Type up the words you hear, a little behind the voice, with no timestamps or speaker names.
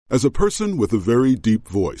As a person with a very deep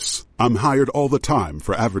voice, I'm hired all the time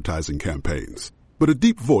for advertising campaigns. But a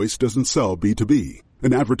deep voice doesn't sell B2B,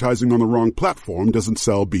 and advertising on the wrong platform doesn't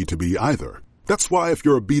sell B2B either. That's why if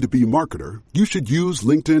you're a B2B marketer, you should use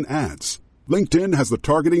LinkedIn ads. LinkedIn has the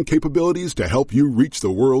targeting capabilities to help you reach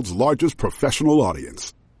the world's largest professional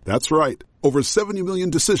audience. That's right, over 70 million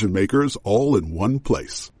decision makers all in one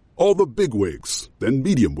place. All the big wigs, then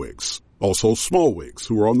medium wigs, also small wigs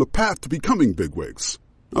who are on the path to becoming big wigs.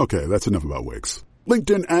 Okay, that's enough about wigs.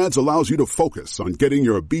 LinkedIn ads allows you to focus on getting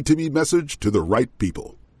your B2B message to the right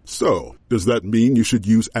people. So, does that mean you should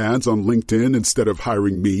use ads on LinkedIn instead of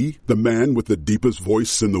hiring me, the man with the deepest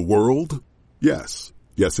voice in the world? Yes.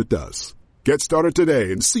 Yes, it does. Get started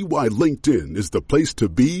today and see why LinkedIn is the place to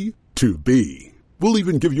be to be. We'll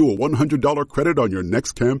even give you a $100 credit on your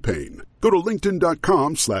next campaign. Go to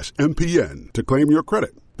linkedin.com/MPN to claim your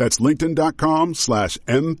credit. That's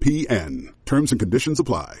linkedin.com/MPN. Terms and conditions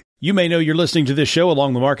apply. You may know you're listening to this show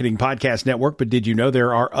along the Marketing Podcast Network, but did you know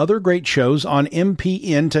there are other great shows on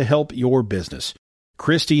MPN to help your business?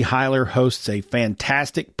 Christy Heiler hosts a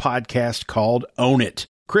fantastic podcast called Own It.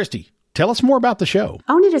 Christy, tell us more about the show.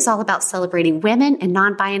 Own It is all about celebrating women and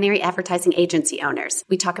non-binary advertising agency owners.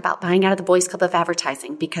 We talk about buying out of the boys' club of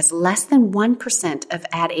advertising because less than 1% of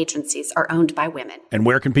ad agencies are owned by women. And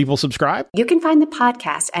where can people subscribe? You can find the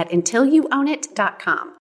podcast at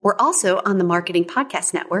untilyouownit.com. We're also on the Marketing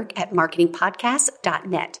Podcast Network at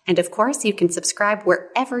marketingpodcast.net. And of course, you can subscribe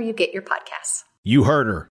wherever you get your podcasts. You heard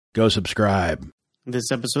her. Go subscribe.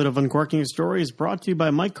 This episode of Uncorking a Story is brought to you by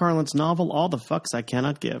Mike Carlin's novel, All the Fucks I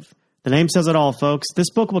Cannot Give. The name says it all, folks. This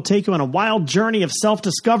book will take you on a wild journey of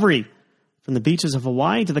self-discovery. From the beaches of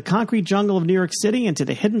Hawaii to the concrete jungle of New York City and to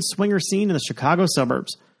the hidden swinger scene in the Chicago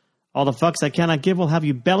suburbs. All the Fucks I Cannot Give will have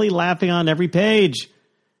you belly laughing on every page.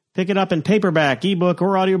 Pick it up in paperback, ebook,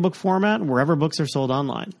 or audiobook format wherever books are sold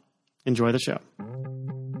online. Enjoy the show.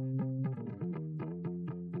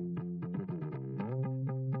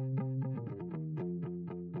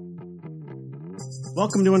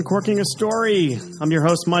 Welcome to Uncorking a Story. I'm your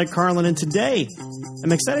host, Mike Carlin, and today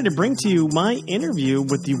I'm excited to bring to you my interview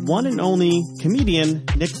with the one and only comedian,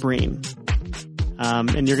 Nick Breen.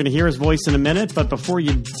 And you're going to hear his voice in a minute, but before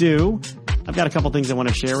you do, I've got a couple things I want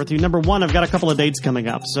to share with you. Number one, I've got a couple of dates coming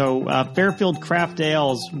up. So Fairfield Craft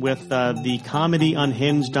Ales with the Comedy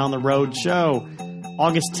Unhinged on the Road show,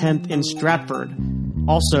 August 10th in Stratford.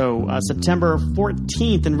 Also, September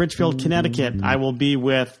 14th in Richfield, Connecticut, I will be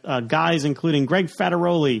with guys including Greg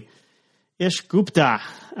Fattaroli, Ish Gupta,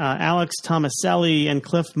 Alex Tomaselli, and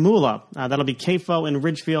Cliff Mula. That'll be CAFO in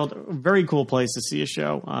Ridgefield. Very cool place to see a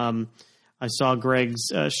show. I saw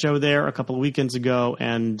Greg's show there a couple of weekends ago,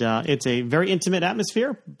 and it's a very intimate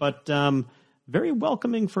atmosphere, but very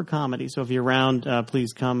welcoming for comedy. So if you're around,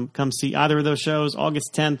 please come see either of those shows.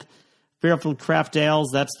 August 10th, Fairfield Craft Ales.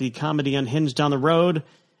 That's the Comedy Unhinged on the Road,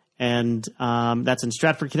 and that's in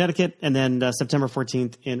Stratford, Connecticut. And then September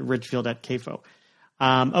 14th in Ridgefield at CAFO.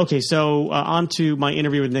 Okay, so on to my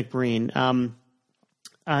interview with Nick Breen. Now,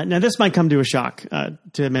 this might come to a shock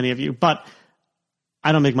to many of you, but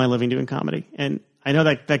I don't make my living doing comedy, and I know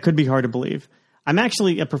that could be hard to believe. I'm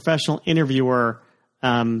actually a professional interviewer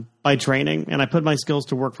by training, and I put my skills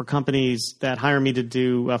to work for companies that hire me to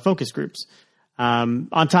do focus groups on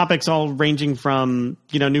topics all ranging from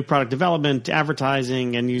new product development to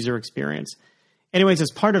advertising and user experience. Anyways, as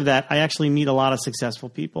part of that, I actually meet a lot of successful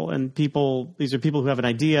people, and these are people who have an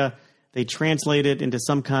idea, they translate it into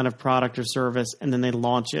some kind of product or service, and then they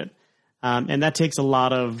launch it. And that takes a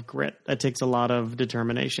lot of grit. That takes a lot of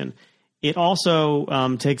determination. It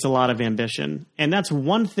also takes a lot of ambition. And that's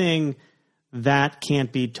one thing that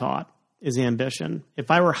can't be taught is ambition.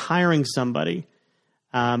 If I were hiring somebody,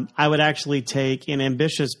 I would actually take an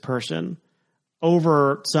ambitious person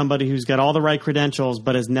over somebody who's got all the right credentials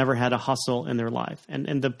but has never had a hustle in their life.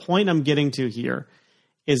 And the point I'm getting to here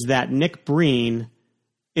is that Nick Breen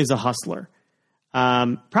is a hustler.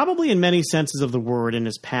 Probably in many senses of the word in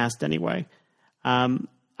his past anyway. I'll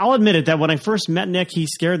admit it that when I first met Nick, he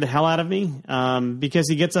scared the hell out of me because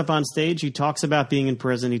he gets up on stage, he talks about being in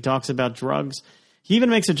prison, he talks about drugs. He even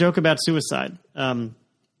makes a joke about suicide,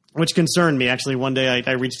 which concerned me. Actually, one day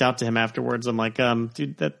I reached out to him afterwards. I'm like,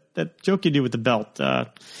 dude, that joke you do with the belt,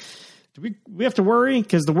 do we have to worry?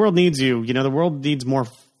 Because the world needs you. The world needs more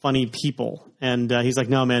funny people. And he's like,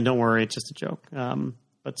 no, man, don't worry. It's just a joke.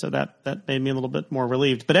 But so that made me a little bit more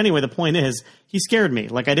relieved. But anyway, the point is, he scared me.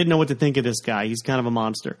 Like, I didn't know what to think of this guy. He's kind of a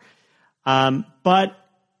monster. But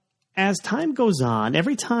as time goes on,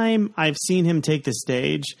 every time I've seen him take the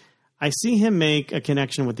stage, I see him make a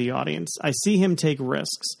connection with the audience. I see him take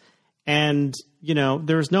risks. And,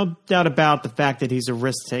 there's no doubt about the fact that he's a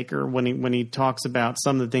risk taker when he talks about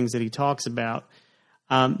some of the things that he talks about.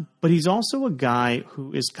 But he's also a guy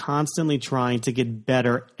who is constantly trying to get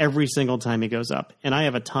better every single time he goes up. And I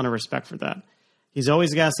have a ton of respect for that. He's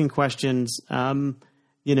always asking questions.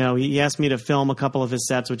 He asked me to film a couple of his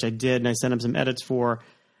sets, which I did, and I sent him some edits for.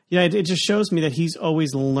 It just shows me that he's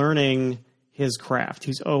always learning his craft.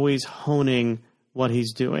 He's always honing what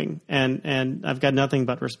he's doing. And I've got nothing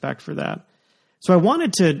but respect for that. So I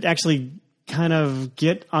wanted to actually kind of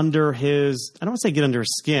get under his, I don't want to say get under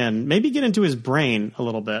his skin, maybe get into his brain a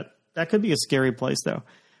little bit. That could be a scary place though.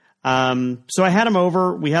 So I had him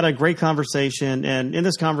over, we had a great conversation, and in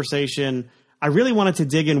this conversation, I really wanted to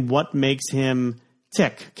dig in what makes him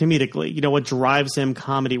tick comedically, what drives him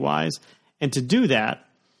comedy wise. And to do that,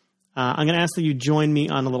 I'm going to ask that you join me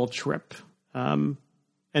on a little trip. And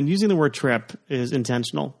using the word trip is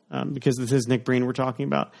intentional because this is Nick Breen we're talking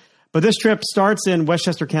about. But this trip starts in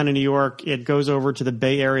Westchester County, New York. It goes over to the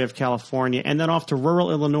Bay Area of California and then off to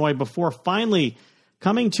rural Illinois before finally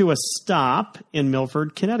coming to a stop in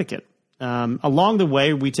Milford, Connecticut. Along the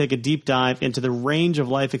way, we take a deep dive into the range of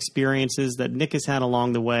life experiences that Nick has had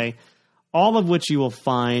along the way, all of which you will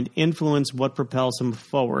find influence what propels him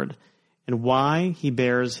forward and why he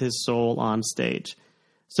bears his soul on stage.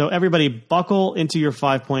 So everybody buckle into your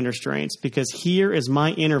 5-point restraints because here is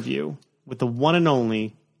my interview with the one and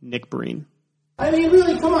only Nick Breen. I mean,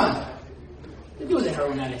 really, come on. You're doing the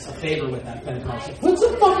heroin addicts a favor with that fentanyl shit. Put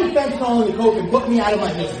some fucking fentanyl in the coke and put me out of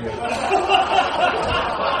my misery.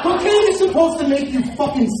 Cocaine is supposed to make you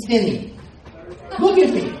fucking skinny. Look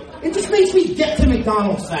at me. It just makes me get to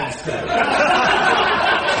McDonald's faster.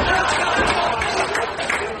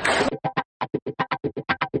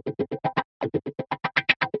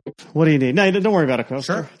 What do you need? No, don't worry about a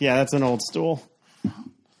coaster. Sure. Yeah, that's an old stool.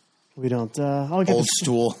 We don't. I'll get Old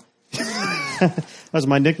stool. That was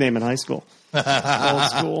my nickname in high school.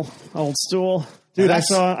 Old stool. Dude, Yeah,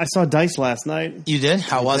 I saw Dice last night. You did?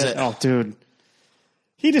 How was it? Oh, dude.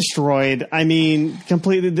 He destroyed. I mean,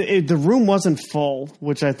 completely. The room wasn't full,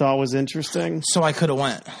 which I thought was interesting. So I could have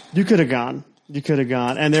went. You could have gone.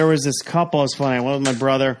 And there was this couple. It's funny. I went with my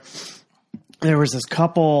brother. There was this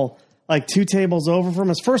couple like 2 tables over from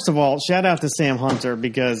us. First of all, shout out to Sam Hunter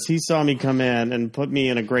because he saw me come in and put me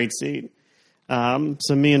in a great seat. So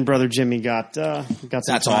me and brother Jimmy got some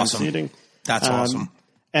That's time awesome. seating. That's awesome.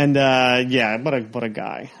 And yeah, what a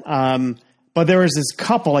guy. But there was this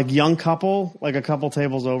couple, like young couple, like a couple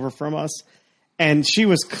tables over from us, and she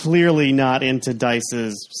was clearly not into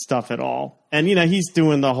Dice's stuff at all. And he's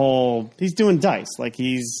doing Dice,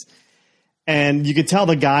 and you could tell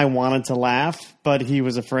the guy wanted to laugh, but he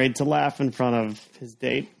was afraid to laugh in front of his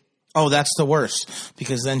date. Oh, that's the worst,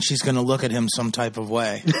 because then she's going to look at him some type of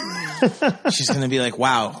way. She's going to be like,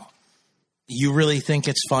 wow, you really think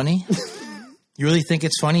it's funny? You really think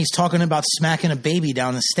it's funny? He's talking about smacking a baby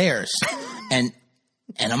down the stairs, and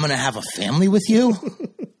I'm going to have a family with you?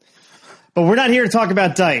 But we're not here to talk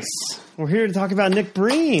about Dice. We're here to talk about Nick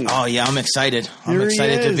Breen. Oh, yeah, I'm excited. I'm Here he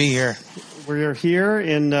excited to is. be here. We're here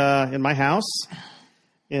in my house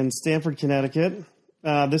in Stamford, Connecticut.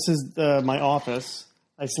 This is my office.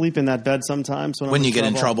 I sleep in that bed sometimes When you get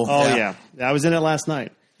in trouble. Oh Yeah. yeah. I was in it last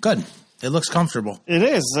night. Good. It looks comfortable. It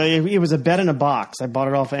is. It was a bed in a box. I bought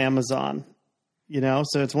it off of Amazon.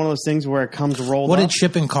 So it's one of those things where it comes rolled What up. did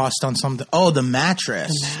shipping cost on something? Oh, the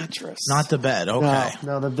mattress. Mattress, Not the bed. Okay.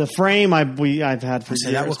 No, the frame I've had for So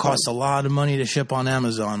years. that would cost a lot of money to ship on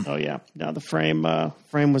Amazon. Oh yeah. No, the frame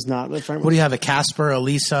was not. The frame. What do you have, a Casper, a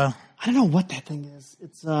Lisa? I don't know what that thing is.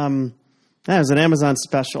 It's it was an Amazon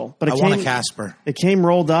special, but I want a Casper. It came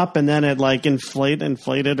rolled up and then it like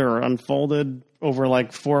inflated or unfolded over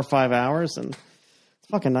like 4 or 5 hours, and it's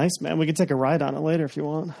fucking nice, man. We could take a ride on it later if you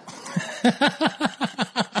want,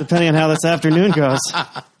 depending on how this afternoon goes.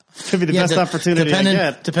 Could be the best opportunity I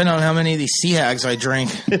get. Depending on how many of these Sea Hags I drink,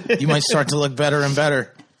 you might start to look better and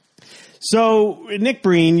better. So, Nick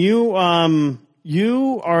Breen, you are one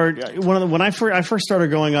of the, when I first started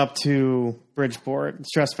going up to Bridgeport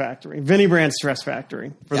Stress Factory, Vinnie Brand Stress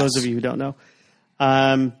Factory, for those of you who don't know,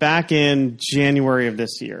 back in January of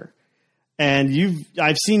this year. And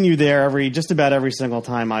I've seen you there just about every single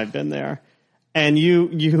time I've been there. And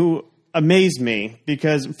you amaze me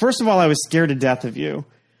because, first of all, I was scared to death of you.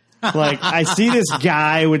 Like, I see this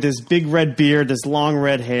guy with this big red beard, this long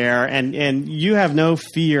red hair, and you have no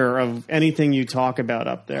fear of anything you talk about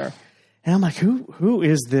up there. And I'm like, who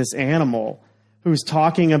is this animal who's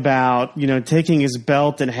talking about, taking his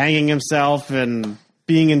belt and hanging himself and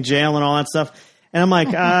being in jail and all that stuff? And I'm like,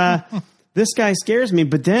 this guy scares me.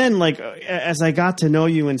 But then, like, as I got to know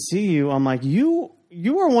you and see you, I'm like, you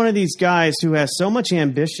you are one of these guys who has so much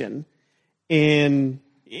ambition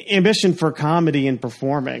for comedy and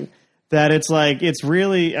performing that it's like, it's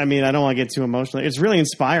really, I mean, I don't want to get too emotional. It's really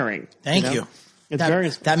inspiring. Thank you.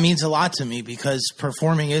 It's that means a lot to me because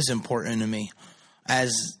performing is important to me.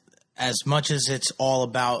 As much as it's all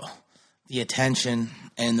about the attention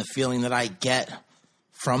and the feeling that I get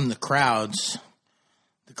from the crowds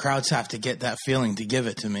have to get that feeling to give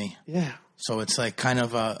it to me. Yeah. So it's like kind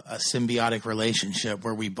of a symbiotic relationship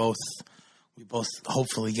where we both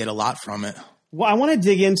hopefully get a lot from it. Well, I want to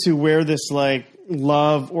dig into where this like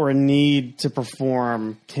love or a need to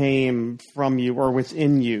perform came from you or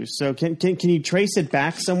within you. So can you trace it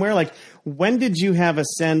back somewhere? Like, when did you have a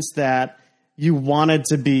sense that you wanted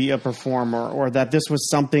to be a performer or that this was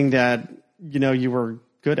something that, you know, you were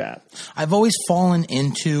good at? I've always fallen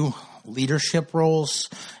into leadership roles,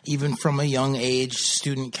 even from a young age,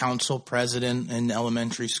 student council president in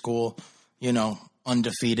elementary school, you know,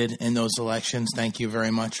 undefeated in those elections. Thank you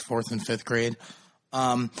very much. 4th and 5th grade.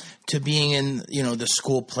 To being in, you know, the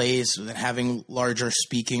school plays, having larger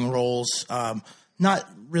speaking roles, not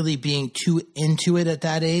really being too into it at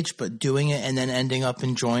that age, but doing it and then ending up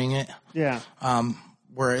enjoying it. Yeah.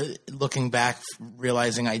 Where looking back,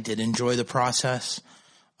 realizing I did enjoy the process.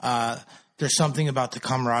 There's something about the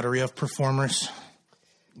camaraderie of performers.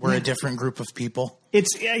 We're a different group of people.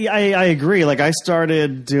 I agree. Like, I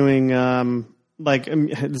started doing, this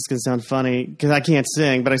is going to sound funny because I can't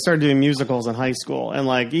sing, but I started doing musicals in high school. And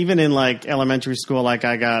like, even in like elementary school, like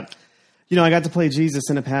I got to play Jesus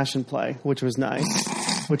in a Passion play, which was nice.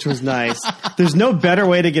 There's no better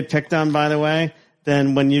way to get picked on, by the way,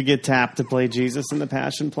 than when you get tapped to play Jesus in the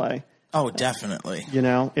Passion play. Oh, definitely. You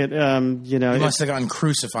must have gotten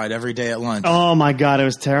crucified every day at lunch. Oh my God, it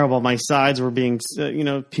was terrible. My sides were being,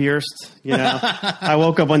 pierced. I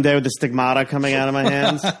woke up one day with the stigmata coming out of my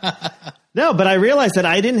hands. No, but I realized that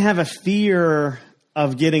I didn't have a fear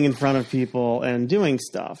of getting in front of people and doing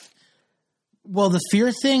stuff. Well, the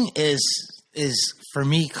fear thing is for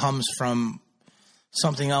me comes from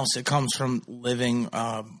something else. It comes from living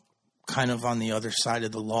kind of on the other side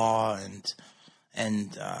of the law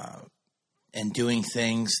and doing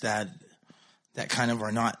things that kind of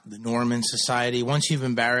are not the norm in society. Once you've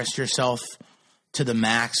embarrassed yourself to the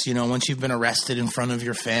max, once you've been arrested in front of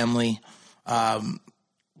your family,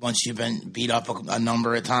 once you've been beat up a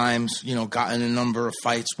number of times, gotten a number of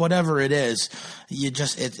fights, whatever it is, you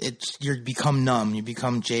become numb. You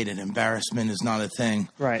become jaded. Embarrassment is not a thing.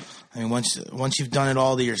 Right. I mean, once you've done it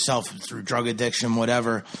all to yourself through drug addiction,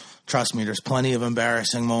 whatever, trust me, there's plenty of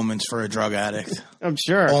embarrassing moments for a drug addict. I'm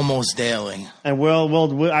sure. Almost daily. And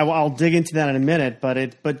I'll dig into that in a minute. But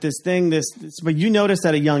you noticed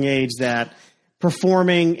at a young age that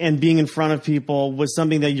performing and being in front of people was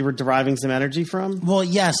something that you were deriving some energy from? Well,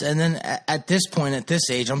 yes. And then at this point, at this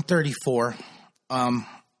age, I'm 34. I'm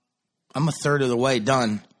a third of the way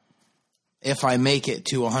done. If I make it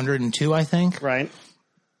to 102, I think. Right.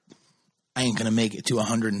 I ain't going to make it to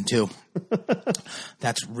 102.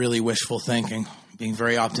 That's really wishful thinking. Being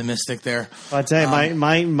very optimistic there. Well, I tell you,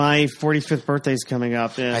 my 45th birthday is coming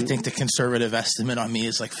up. And I think the conservative estimate on me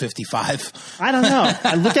is like 55. I don't know.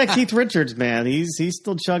 I look at Keith Richards, man. He's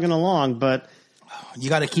still chugging along, but you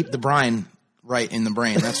got to keep the brine right in the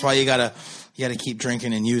brain. That's why you got to keep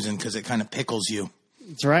drinking and using, because it kind of pickles you.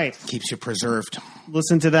 That's right. Keeps you preserved.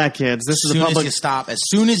 Listen to that, kids. As soon as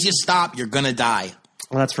you stop, you're gonna die.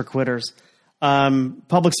 Well, that's for quitters.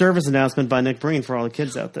 Public service announcement by Nick Breen for all the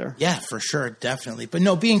kids out there. Yeah, for sure. Definitely. But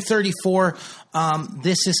no, being 34,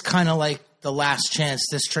 this is kind of like the last chance.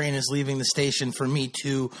 This train is leaving the station for me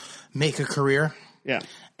to make a career. Yeah.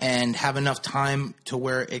 And have enough time to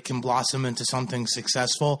where it can blossom into something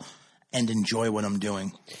successful and enjoy what I'm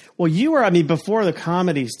doing. Well, before the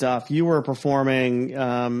comedy stuff, you were performing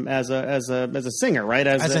as a singer, right?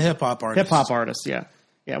 As a hip hop artist. Hip hop artist, yeah.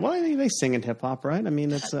 Yeah, well, they sing in hip hop, right? I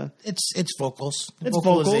mean, it's vocals, it's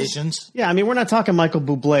vocalizations. Vocals. Yeah, I mean, we're not talking Michael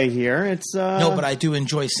Bublé here. It's no, but I do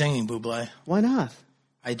enjoy singing Bublé. Why not?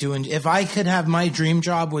 I do. If I could have, my dream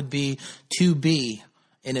job would be to be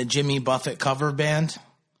in a Jimmy Buffett cover band,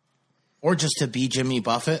 or just to be Jimmy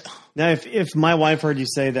Buffett. Now, if my wife heard you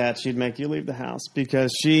say that, she'd make you leave the house,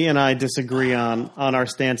 because she and I disagree on our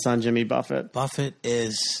stance on Jimmy Buffett. Buffett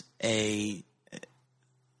is an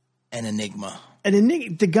enigma.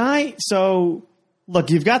 The guy, so look,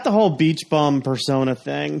 you've got the whole beach bum persona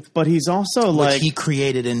thing, but he's also which he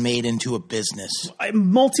created and made into a business. A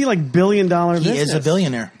billion-dollar business. He is a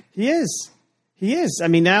billionaire. He is. I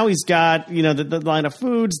mean, now he's got, the line of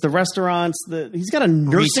foods, the restaurants, he's got a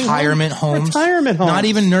nursing retirement home. Retirement homes. Not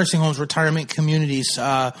even nursing homes, retirement communities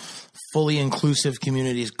fully inclusive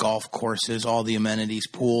communities, golf courses, all the amenities,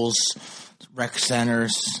 pools, rec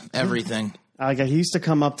centers, everything. He used to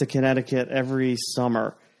come up to Connecticut every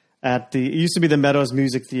summer it used to be the Meadows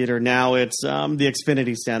Music Theater. Now it's the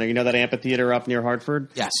Xfinity Center. You know that amphitheater up near Hartford?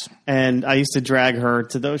 Yes. And I used to drag her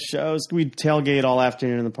to those shows. We'd tailgate all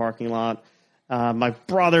afternoon in the parking lot. My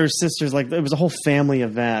brothers, sisters, it was a whole family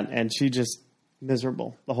event, and she just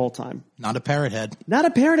miserable the whole time. Not a parrot head. Not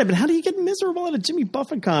a parrot head, but how do you get miserable at a Jimmy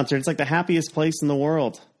Buffett concert? It's like the happiest place in the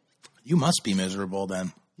world. You must be miserable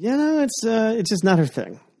then. Yeah, no, it's just not her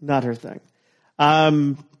thing. Not her thing.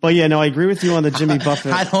 But yeah, no, I agree with you on the Jimmy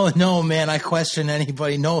Buffett. I don't know, man. I question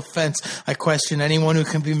anybody. No offense. I question anyone who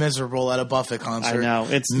can be miserable at a Buffett concert. I know.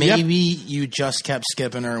 Maybe you just kept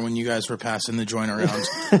skipping her when you guys were passing the joint around.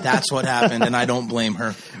 That's what happened, and I don't blame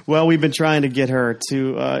her. Well, we've been trying to get her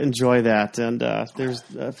to enjoy that, and there's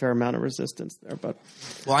a fair amount of resistance there. But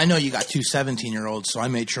well, I know you got 2 17-year-olds, so I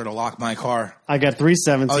made sure to lock my car. I got 3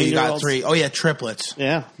 17-year-olds. Oh, you got 3. Oh, yeah, triplets.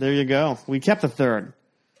 Yeah, there you go. We kept the third.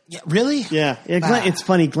 Yeah, really? Yeah. It's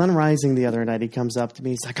funny. Glenn Rising the other night, he comes up to me.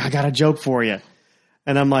 He's like, I got a joke for you.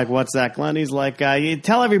 And I'm like, what's that, Glenn? He's like, you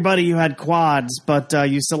tell everybody you had quads, but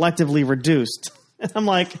you selectively reduced. And I'm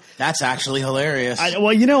like, that's actually hilarious.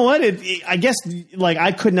 Well, you know what? I guess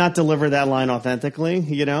I could not deliver that line authentically,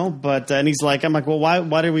 but, and he's like, I'm like, well,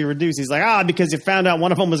 why did we reduce? He's like, because you found out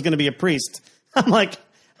one of them was going to be a priest. I'm like,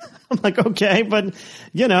 okay, but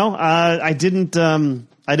I didn't, I'm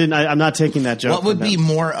not taking that joke. What would be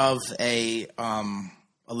more of a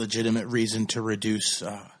legitimate reason to reduce,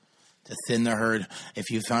 to thin the herd,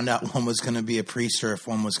 if you found out one was going to be a priest or if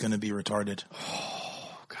one was going to be retarded?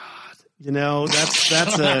 Oh God!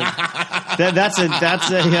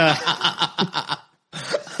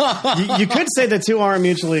 You could say the two aren't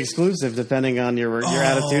mutually exclusive, depending on your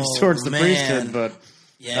attitudes towards the priesthood. But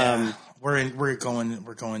yeah. We're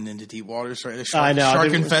going into deep waters, right? I know,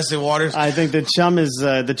 shark infested waters. I think the chum is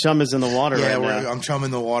in the water. Yeah, right now. I'm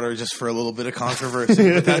chumming the water just for a little bit of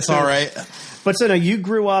controversy, but that's all right. But so now you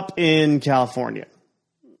grew up in California.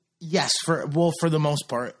 Yes, for the most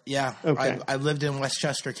part, yeah. Okay. I lived in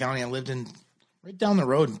Westchester County. I lived right down the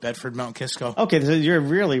road in Bedford, Mount Kisco. Okay, so you're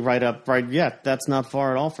really right. Yeah, that's not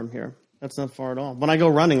far at all from here. That's not far at all. When I go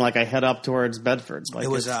running, I head up towards Bedford. It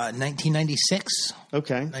was 1996.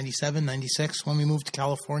 Okay. 97, 96 when we moved to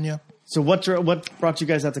California. So what brought you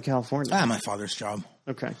guys out to California? My father's job.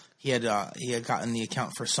 Okay. He had gotten the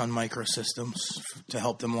account for Sun Microsystems to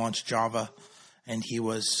help them launch Java, and he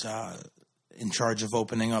was in charge of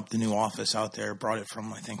opening up the new office out there. Brought it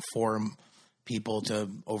from, I think, 4 people to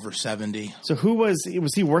over 70. So who was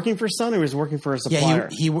he working for Sun, or was he working for a supplier?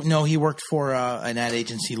 Yeah, he worked for an ad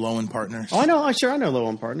agency, Lowen Partners. Oh, I know. I know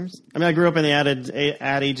Lowen Partners. I mean, I grew up in the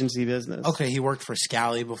ad agency business. Okay, he worked for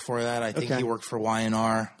Scally before that. I think he worked for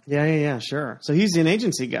Y&R. Yeah, sure. So he's an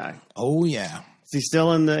agency guy. Oh, yeah. Is he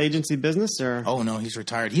still in the agency business, or? Oh, no, he's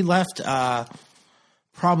retired. He left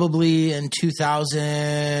probably in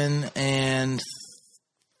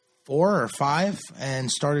 2004 or 5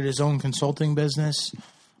 and started his own consulting business,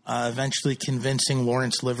 eventually convincing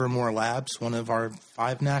Lawrence Livermore Labs, one of our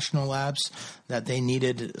 5 national labs, that they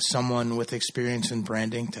needed someone with experience in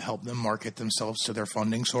branding to help them market themselves to their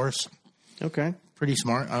funding source. Okay. Pretty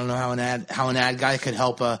smart. I don't know how an ad guy could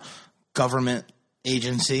help a government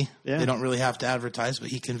agency. Yeah. They don't really have to advertise, but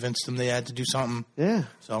he convinced them they had to do something. Yeah.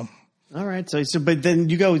 So... All right. So, but then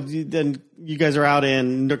you guys are out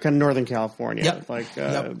in kind of Northern California. Yep.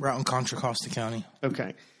 We're out in Contra Costa County.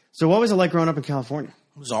 Okay. So what was it like growing up in California?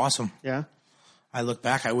 It was awesome. Yeah. I look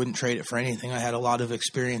back, I wouldn't trade it for anything. I had a lot of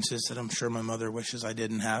experiences that I'm sure my mother wishes I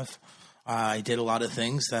didn't have. I did a lot of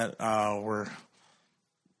things that were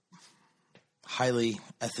highly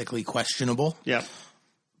ethically questionable. Yeah.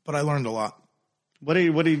 But I learned a lot. What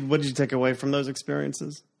did you take away from those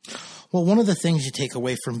experiences? Well, one of the things you take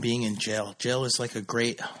away from being in jail is like a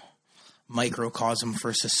great microcosm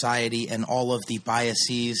for society, and all of the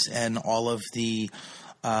biases and all of the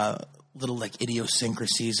little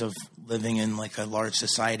idiosyncrasies of living in a large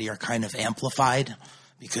society are kind of amplified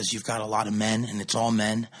because you've got a lot of men, and it's all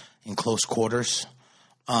men in close quarters.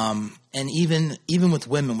 And even with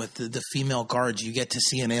women, with the female guards, you get to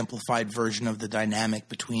see an amplified version of the dynamic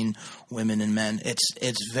between women and men.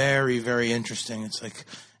 It's very, very interesting. It's like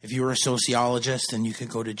if you were a sociologist and you could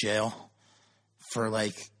go to jail for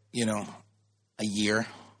a year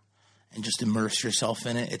and just immerse yourself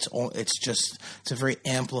in it. It's a very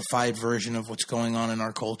amplified version of what's going on in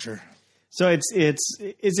our culture. So is it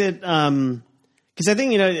because I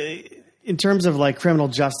think in terms of criminal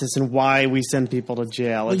justice and why we send people to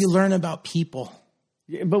jail. Well, you learn about people.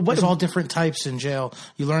 But there's all different types in jail.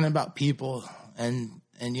 You learn about people and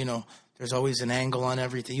There's always an angle on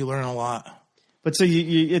everything. You learn a lot. But so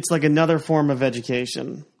it's like another form of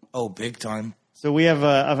education. Oh, big time. So we have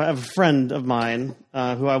a friend of mine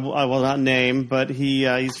who I will not name, but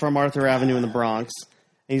he's from Arthur Avenue in the Bronx.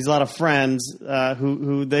 And he's a lot of friends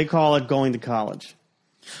who they call it going to college.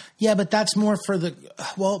 Yeah, but that's more for the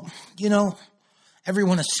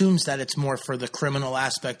everyone assumes that it's more for the criminal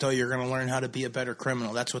aspect. Oh, you're going to learn how to be a better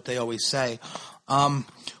criminal. That's what they always say.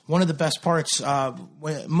 One of the best parts,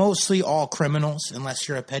 mostly all criminals, unless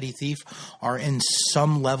you're a petty thief, are in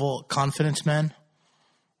some level confidence men,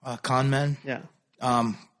 con men. Yeah.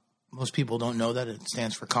 Most people don't know that it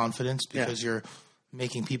stands for confidence because you're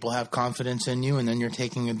making people have confidence in you and then you're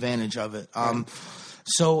taking advantage of it.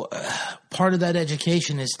 So part of that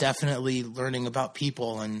education is definitely learning about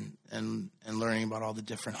people and learning about all the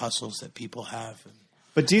different hustles that people have.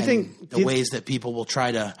 But do you think the ways that people will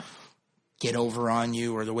try to get over on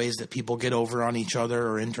you, or the ways that people get over on each other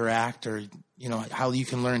or interact, or, how you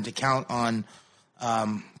can learn to count on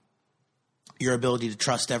your ability to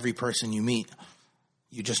trust every person you meet.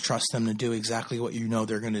 You just trust them to do exactly what you know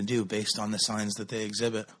they're going to do based on the signs that they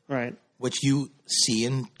exhibit. Right. Which you see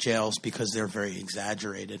in jails because they're very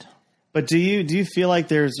exaggerated. But do you feel like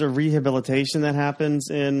there's a rehabilitation that happens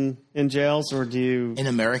in jails, or do you... In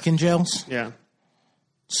American jails? Yeah.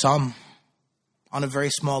 Some. On a very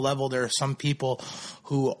small level, there are some people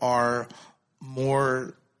who are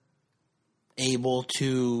more able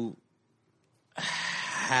to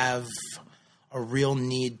have a real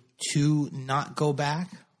need to not go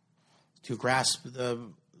back, to grasp the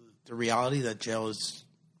reality that jail is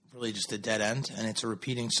really just a dead end, and it's a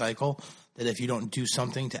repeating cycle, that if you don't do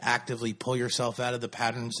something to actively pull yourself out of the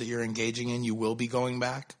patterns that you're engaging in, you will be going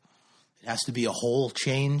back. It has to be a whole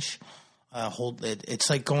change. It's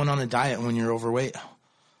like going on a diet when you're overweight.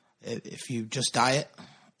 If you just diet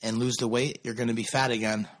and lose the weight, you're going to be fat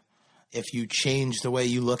again. If you change the way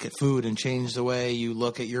you look at food and change the way you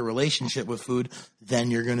look at your relationship with food, then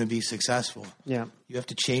you're going to be successful. Yeah. You have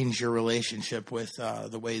to change your relationship with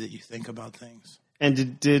the way that you think about things.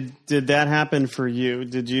 And did that happen for you?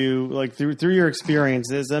 Did you, like, through your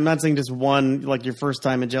experiences? I'm not saying just one, like your first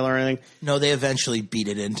time in jail or anything. No, they eventually beat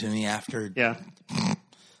it into me after,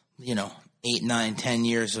 8, 9, 10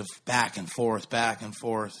 years of back and forth.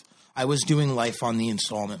 I was doing life on the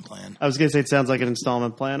installment plan. I was going to say, it sounds like an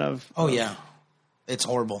installment plan of... Oh, yeah. It's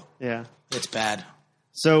horrible. Yeah. It's bad.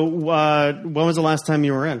 So when was the last time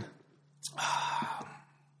you were in?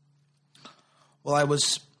 Well, I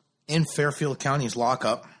was in Fairfield County's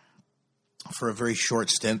lockup for a very short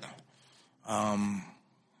stint,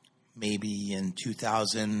 maybe in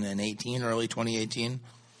 2018, early 2018,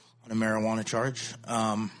 on a marijuana charge.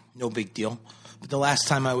 No big deal. But the last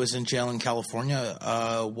time I was in jail in California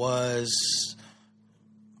was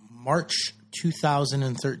March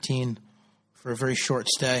 2013 for a very short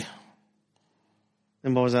stay.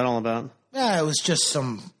 And what was that all about? Yeah, it was just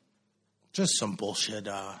some bullshit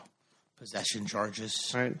possession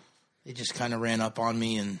charges. Right. They just kind of ran up on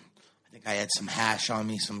me, and I think I had some hash on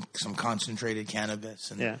me, some concentrated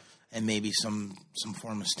cannabis, and maybe some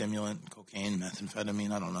form of stimulant, cocaine,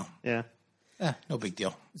 methamphetamine. I don't know. Yeah. Yeah, no big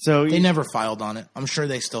deal. So they never filed on it. I'm sure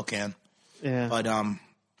they still can. Yeah. But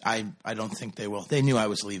I don't think they will. They knew I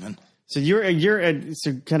was leaving. So you're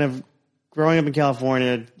so kind of growing up in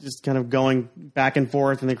California, just kind of going back and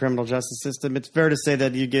forth in the criminal justice system. It's fair to say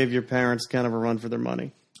that you gave your parents kind of a run for their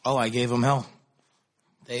money. Oh, I gave them hell.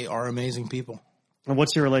 They are amazing people. And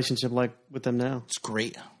what's your relationship like with them now? It's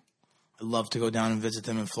great. I love to go down and visit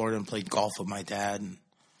them in Florida and play golf with my dad. And,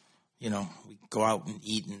 we go out and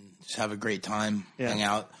eat and just have a great time, hang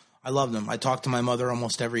out. I love them. I talk to my mother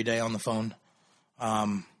almost every day on the phone.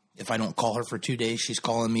 If I don't call her for 2 days, she's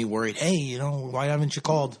calling me worried. Hey, why haven't you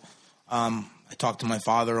called? I talk to my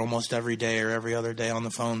father almost every day or every other day on the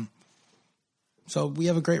phone. So we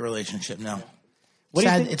have a great relationship now.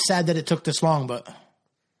 It's sad that it took this long, but...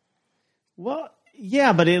 Well,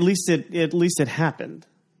 yeah, but at least it happened.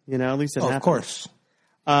 At least it happened. Of course.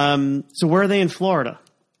 So where are they in Florida?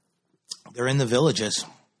 They're in the Villages.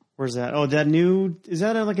 Where's that? Oh, that new? Is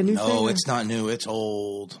that like a new thing? No, it's not new. It's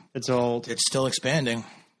old. It's old. It's still expanding.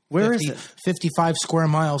 Where is it? 55 square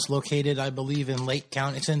miles, located, I believe, in Lake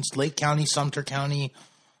County. It's in Lake County, Sumter County,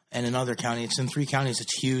 and another county. It's in 3 counties.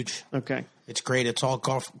 It's huge. Okay. It's great. It's all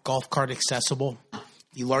golf cart accessible.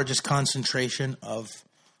 The largest concentration of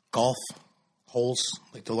golf holes,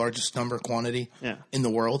 like the largest quantity in the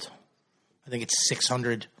world. I think it's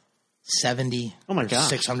 670. Oh my gosh.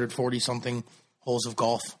 640 something holes of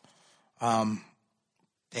golf.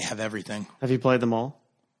 They have everything. Have you played them all?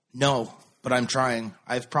 No, but I'm trying.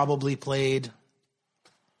 I've probably played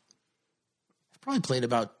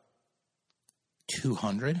about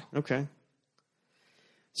 200. Okay.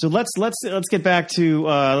 So let's get back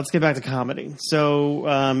to comedy.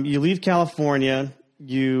 So you leave California.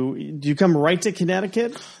 Do you come right to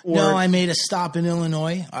Connecticut? Or? No, I made a stop in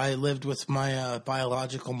Illinois. I lived with my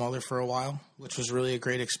biological mother for a while, which was really a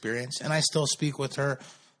great experience. And I still speak with her.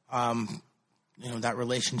 That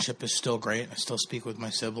relationship is still great. I still speak with my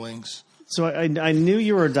siblings. So I knew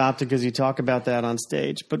you were adopted because you talk about that on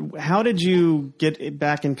stage. But how did you get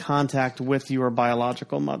back in contact with your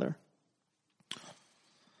biological mother?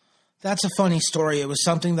 That's a funny story. It was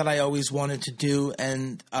something that I always wanted to do,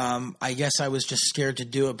 and I guess I was just scared to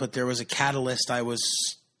do it. But there was a catalyst. I was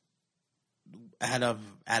at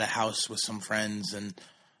a house with some friends, and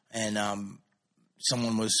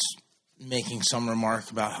someone was making some remark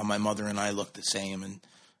about how my mother and I looked the same, and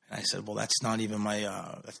I said, "Well, that's not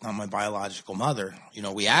my biological mother.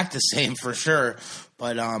 We act the same for sure,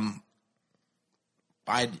 but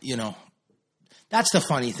That's the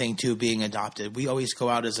funny thing, too, being adopted. We always go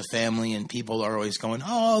out as a family, and people are always going,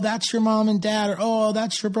 oh, that's your mom and dad, or oh,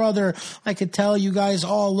 that's your brother. I could tell you guys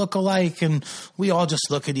all look alike. And we all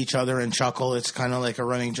just look at each other and chuckle. It's kind of like a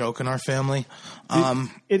running joke in our family.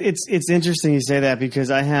 It's interesting you say that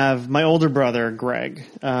because I have my older brother, Greg.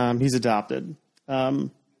 He's adopted.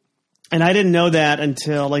 And I didn't know that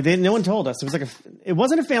until no one told us. It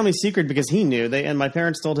wasn't a family secret because he knew. And my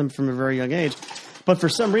parents told him from a very young age. But for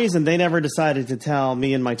some reason, they never decided to tell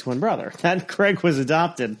me and my twin brother that Greg was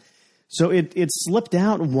adopted. So it slipped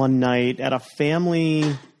out one night at a family.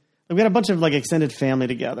 We had a bunch of extended family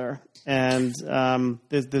together, and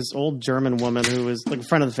this old German woman who was a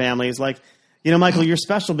friend of the family is like, Michael, you're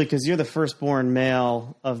special because you're the firstborn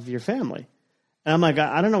male of your family. And I'm like,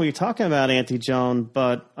 I don't know what you're talking about, Auntie Joan,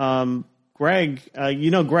 but Greg,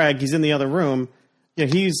 Greg, he's in the other room.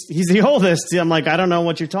 He's the oldest. I'm like, I don't know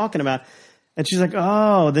what you're talking about. And she's like,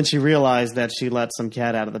 oh, then she realized that she let some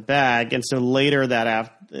cat out of the bag. And so later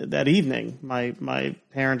that evening, my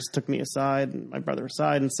parents took me aside and my brother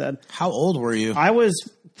aside and said, how old were you? I was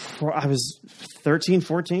 13,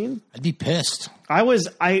 14. I'd be pissed. I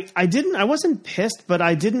wasn't pissed, but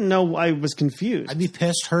I didn't know. I was confused. I'd be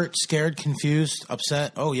pissed, hurt, scared, confused,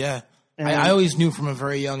 upset. Oh, yeah. I always knew from a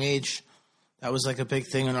very young age that was a big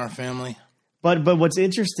thing in our family. But what's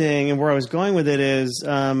interesting and where I was going with it is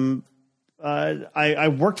I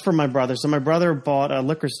worked for my brother. So my brother bought a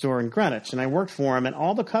liquor store in Greenwich, and I worked for him. And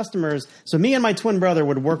all the customers – so me and my twin brother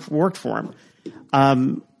would worked for him.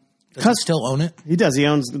 Does he still own it? He does. He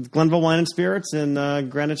owns Glenville Wine and Spirits in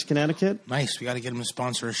Greenwich, Connecticut. Nice. We got to get him to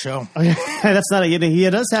sponsor a show. That's not it. He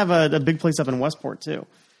does have a big place up in Westport too.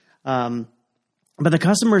 But the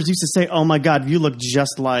customers used to say, oh, my God, you look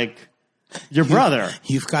just like your brother.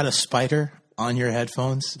 You've got a spider on your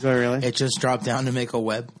headphones. Oh, really? It just dropped down to make a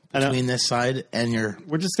web between this side and your...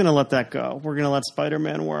 We're just going to let that go. We're going to let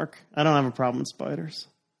Spider-Man work. I don't have a problem with spiders.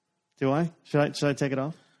 Do I? Should I take it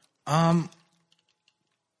off? Ah!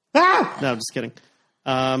 No, just kidding.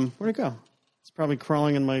 Where'd it go? It's probably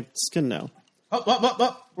crawling in my skin now. Up.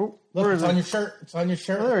 Look, it's on your shirt. It's on your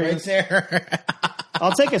shirt. Oh, there right there.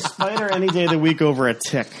 I'll take a spider any day of the week over a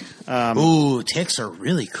tick. Ooh, ticks are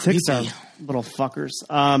really creepy. Ticks are little fuckers.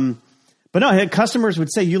 But no, customers would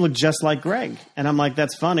say, you look just like Greg. And I'm like,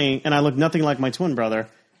 that's funny. And I look nothing like my twin brother.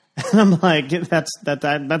 And I'm like,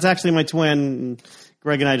 that's actually my twin.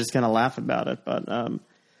 Greg and I just kind of laugh about it.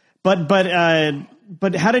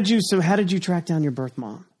 But how did you track down your birth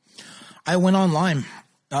mom? I went online.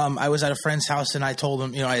 I was at a friend's house and I told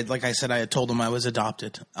him, I had told him I was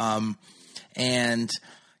adopted. And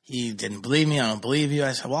he didn't believe me. I don't believe you.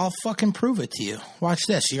 I said, well, I'll fucking prove it to you. Watch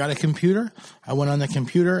this. You got a computer? I went on the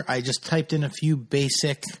computer. I just typed in a few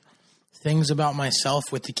basic things about myself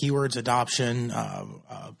with the keywords adoption,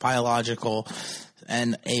 biological,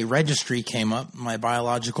 and a registry came up. My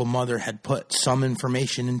biological mother had put some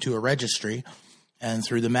information into a registry, and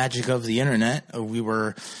through the magic of the internet, we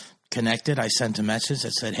were connected. I sent a message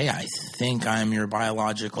that said, hey, I think I'm your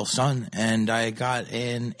biological son. And I got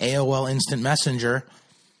an AOL Instant Messenger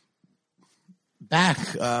back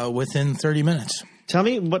within 30 minutes. Tell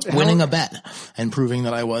me winning a bet and proving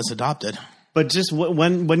that I was adopted. But just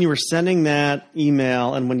when you were sending that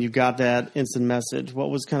email and when you got that instant message, what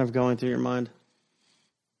was kind of going through your mind?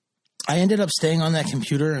 I ended up staying on that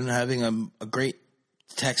computer and having a great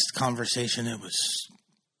text conversation. It was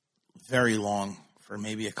very long, for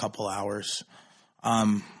maybe a couple hours.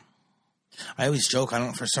 I always joke.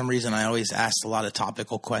 For some reason, I always asked a lot of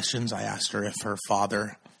topical questions. I asked her if her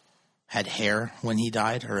father had hair when he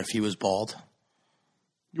died or if he was bald.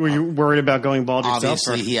 Were you worried about going bald yourself?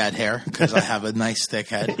 Obviously, he had hair because I have a nice thick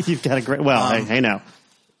head. You've got a great... Well, hey now.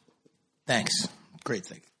 Thanks. Great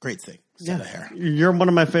thing. Great thing. Set of hair. You're one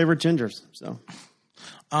of my favorite gingers. So,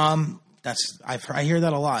 I hear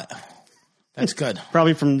that a lot. That's good.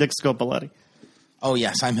 Probably from Nick Scopoletti. Oh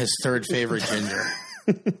yes, I'm his third favorite ginger.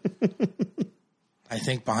 I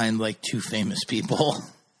think behind like 2 famous people.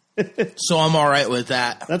 So I'm all right with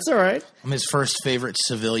that. That's all right. I'm his first favorite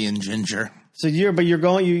civilian ginger. So you're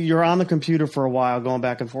on the computer for a while, going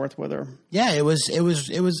back and forth with her. Yeah, it was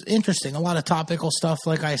interesting. A lot of topical stuff,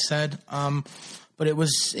 like I said. But it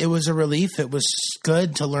was a relief. It was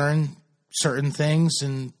good to learn certain things,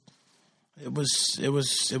 and it was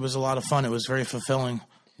a lot of fun. It was very fulfilling.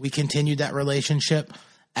 We continued that relationship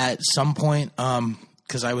at some point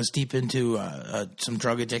because I was deep into some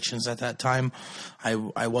drug addictions at that time.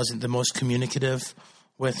 I wasn't the most communicative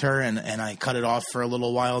with her, and I cut it off for a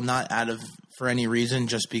little while, not for any reason,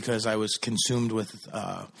 just because I was consumed with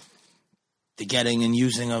the getting and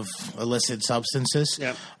using of illicit substances.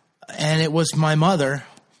 Yep. And it was my mother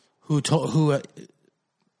who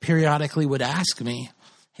periodically would ask me,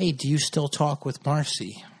 "Hey, do you still talk with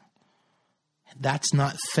Marcy? That's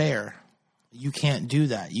not fair. You can't do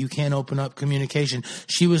that. You can't open up communication."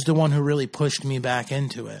 She was the one who really pushed me back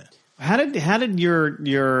into it. How did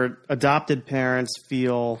your adopted parents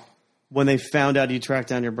feel when they found out you tracked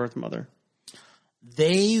down your birth mother?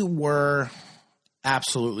 They were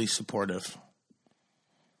absolutely supportive.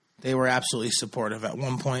 They were absolutely supportive. At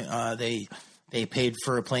one point, they paid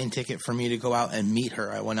for a plane ticket for me to go out and meet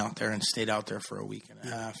her. I went out there and stayed out there for a week and a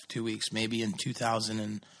half, 2 weeks, maybe in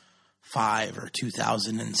 2005 or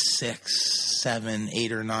 2006, 7,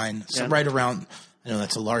 8, or 9. So right around, I know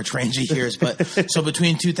that's a large range of years, but so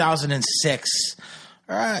between 2006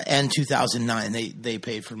 and 2009, they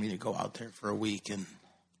paid for me to go out there for a week.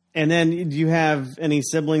 And then, do you have any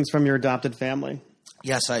siblings from your adopted family?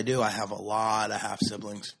 Yes, I do. I have a lot of half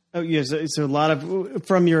siblings. Oh, yes. So a lot of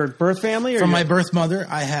from your birth family? From my birth mother,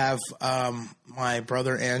 I have my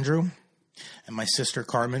brother Andrew and my sister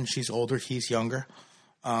Carmen. She's older. He's younger.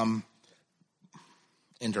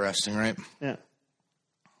 Interesting, right? Yeah.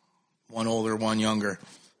 One older, one younger.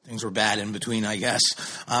 Things were bad in between, I guess.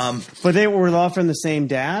 But they were all from the same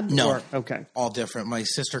dad? No. Okay. All different. My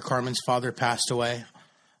sister Carmen's father passed away.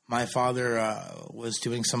 My father was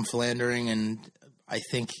doing some philandering, and I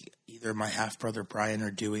think either my half-brother Brian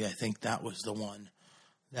or Dewey, I think that was the one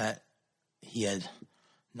that he had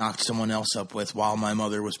knocked someone else up with while my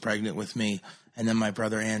mother was pregnant with me. And then my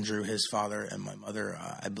brother Andrew, his father, and my mother,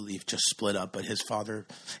 I believe, just split up. But his father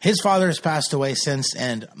has passed away since,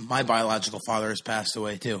 and my biological father has passed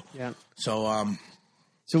away too. Yeah. So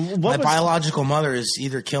my biological mother is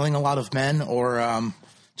either killing a lot of men or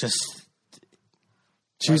just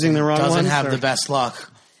choosing the wrong one. Doesn't have the best luck.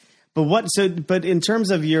 But in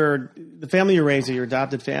terms of the family you raised, or your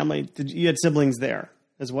adopted family, you had siblings there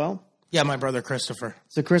as well? Yeah, my brother Christopher.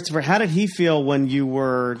 So Christopher, how did he feel when you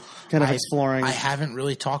were kind of exploring? I haven't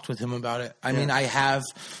really talked with him about it. I mean, I have,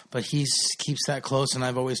 but he keeps that close, and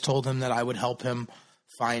I've always told him that I would help him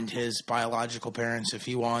find his biological parents if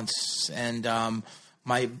he wants. And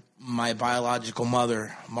my biological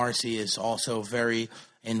mother, Marcy, is also very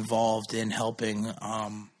involved in helping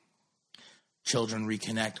children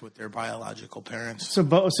reconnect with their biological parents. So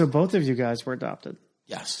both of you guys were adopted?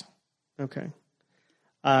 Yes. Okay.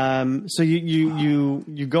 So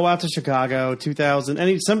you go out to Chicago,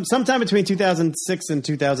 sometime between 2006 and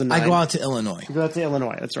 2009. I go out to Illinois. You go out to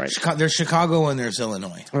Illinois. That's right. There's Chicago and there's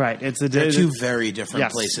Illinois. Right. They're two very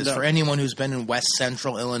different places. For anyone who's been in West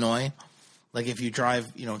Central Illinois, like if you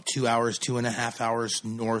drive, 2 hours, 2.5 hours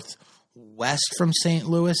northwest from St.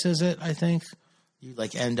 Louis, is it? I think you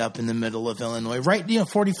end up in the middle of Illinois, right?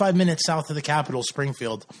 45 minutes south of the capital,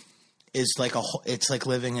 Springfield, is it's like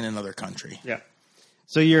living in another country. Yeah.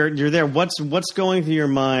 So you're there. What's going through your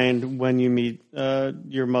mind when you meet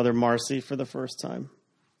your mother, Marcy, for the first time?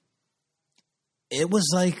 It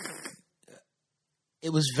was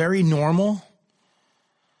very normal.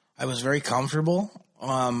 I was very comfortable.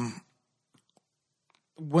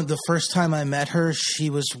 When the first time I met her, she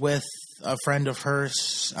was with a friend of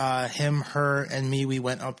hers. Him, her, and me. We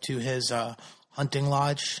went up to his hunting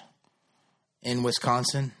lodge in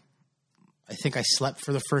Wisconsin. I think I slept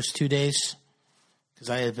for the first 2 days. Because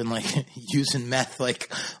I had been using meth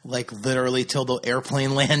literally till the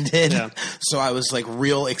airplane landed. Yeah. So I was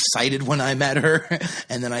real excited when I met her.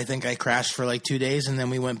 And then I think I crashed for 2 days, and then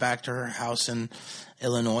we went back to her house in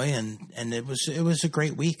Illinois, and it was a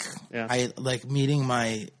great week. Yeah. I meeting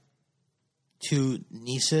my 2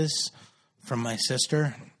 nieces from my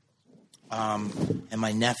sister, and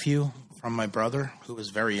my nephew from my brother, who was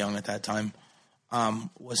very young at that time,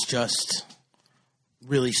 was just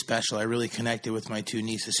really special. I really connected with my 2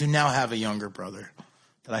 nieces, who now have a younger brother.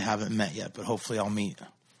 that I haven't met yet, but hopefully I'll meet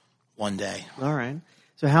one day. All right.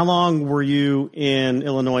 So how long were you in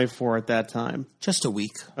Illinois for at that time? Just a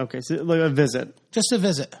week. Okay, so like a visit. Just a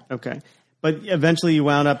visit. Okay. But eventually you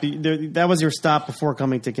wound up, that was your stop before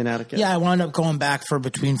coming to Connecticut. Yeah, I wound up going back for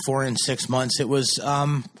between 4 and 6 months. It was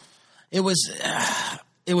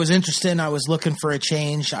interesting. I was looking for a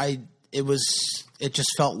change. It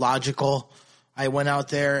just felt logical. I went out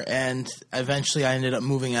there and eventually I ended up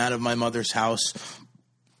moving out of my mother's house,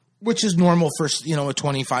 which is normal for, a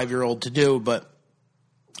 25-year-old to do, but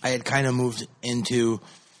I had kind of moved into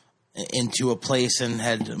a place and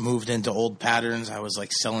had moved into old patterns. I was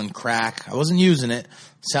like selling crack. I wasn't using it,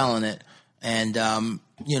 selling it. And,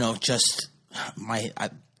 just my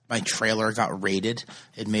trailer got raided.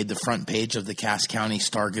 It made the front page of the Cass County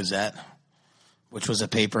Star-Gazette, which was a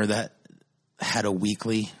paper that had a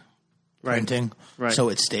weekly printing. Right. So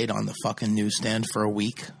it stayed on the fucking newsstand for a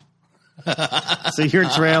week. So your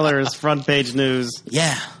trailer is front page news.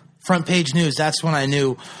 Yeah. Front page news. That's when I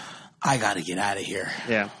knew I got to get out of here.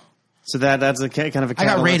 Yeah. So that's a kind of a catalyst. I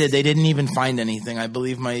got raided. They didn't even find anything. I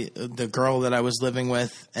believe the girl that I was living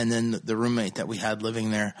with and then the roommate that we had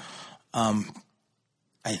living there,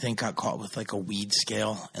 I think got caught with like a weed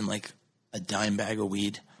scale and like a dime bag of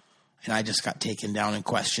weed. And I just got taken down and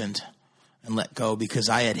questioned and let go because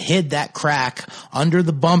I had hid that crack under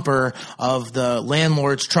the bumper of the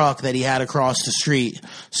landlord's truck that he had across the street.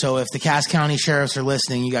 So if the Cass County sheriffs are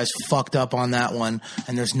listening, you guys fucked up on that one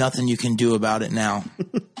and there's nothing you can do about it now.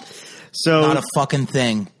 So not a fucking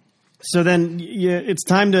thing. So then it's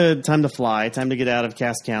time to fly, time to get out of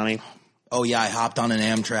Cass County. Oh yeah, I hopped on an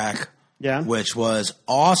Amtrak. Yeah. Which was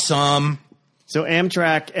awesome. So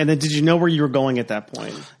Amtrak, and then did you know where you were going at that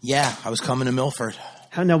point? Yeah, I was coming to Milford.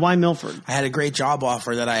 Now, why Milford? I had a great job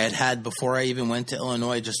offer that I had before I even went to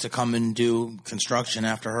Illinois just to come and do construction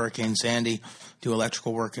after Hurricane Sandy, do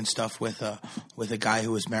electrical work and stuff with a guy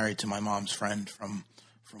who was married to my mom's friend from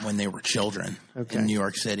when they were children in New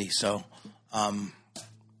York City. So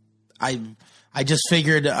I just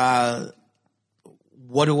figured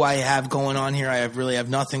what do I have going on here? I really have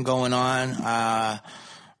nothing going on.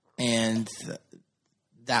 And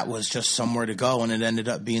that was just somewhere to go, and it ended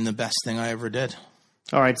up being the best thing I ever did.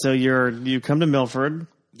 All right, so you come to Milford.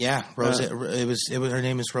 Yeah, her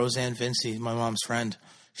name is Roseanne Vinci, my mom's friend.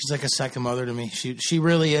 She's like a second mother to me. She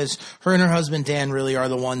really is. Her and her husband Dan really are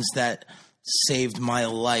the ones that saved my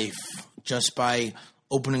life just by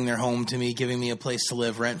opening their home to me, giving me a place to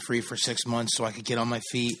live rent free for 6 months so I could get on my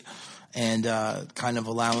feet, and kind of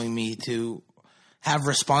allowing me to have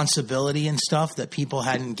responsibility and stuff that people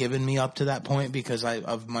hadn't given me up to that point because my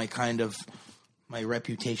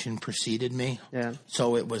reputation preceded me. Yeah.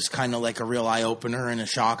 So it was kind of like a real eye opener and a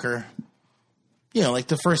shocker. Like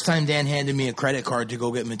the first time Dan handed me a credit card to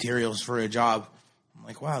go get materials for a job, I'm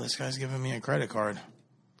like, wow, this guy's giving me a credit card.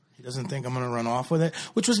 He doesn't think I'm going to run off with it,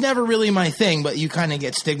 which was never really my thing, but you kind of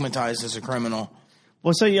get stigmatized as a criminal.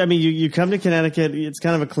 Well, so you come to Connecticut. It's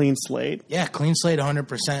kind of a clean slate. Yeah, clean slate,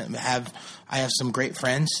 100%. I have some great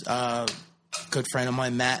friends. Good friend of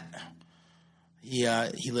mine, Matt.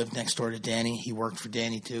 He lived next door to Danny. He worked for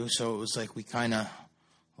Danny too, so it was like we kind of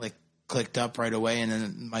like clicked up right away. And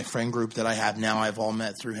then my friend group that I have now, I've all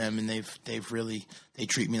met through him, and they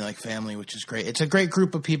treat me like family, which is great. It's a great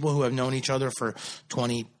group of people who have known each other for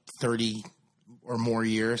 20, 30 or more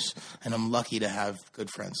years, and I'm lucky to have good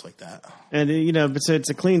friends like that. And so it's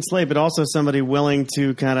a clean slate, but also somebody willing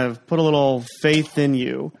to kind of put a little faith in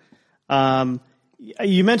you.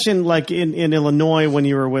 You mentioned like in Illinois when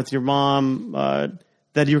you were with your mom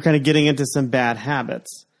that you were kind of getting into some bad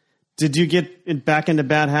habits. Did you get back into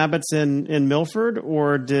bad habits in Milford,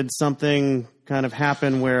 or did something kind of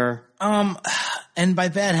happen where? And by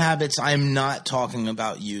bad habits, I'm not talking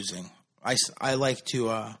about using. I like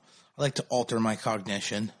to alter my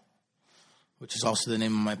cognition, which is also the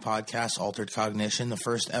name of my podcast, Altered Cognition. The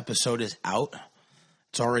first episode is out.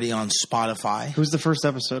 It's already on Spotify. Who's the first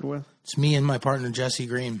episode with? It's me and my partner, Jesse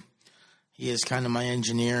Green. He is kind of my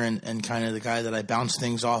engineer and kind of the guy that I bounce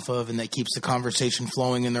things off of and that keeps the conversation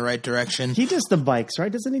flowing in the right direction. He does the bikes,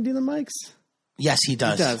 right? Doesn't he do the mics? Yes, he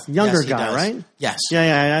does. He does. Younger guy, right? Yes.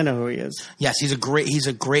 Yeah, I know who he is. Yes, he's a great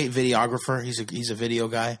videographer. He's a video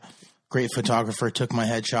guy. Great photographer. Took my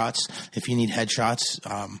headshots. If you need headshots,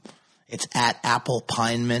 it's at Apple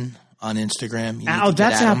Pineman on Instagram.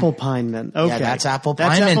 That's Apple Pineman. Okay. Yeah, that's Apple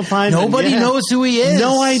Pineman. That's Apple Pineman. Nobody knows who he is.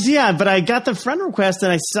 No idea, but I got the friend request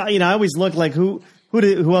and I saw, I always look like who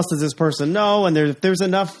else does this person know? And there's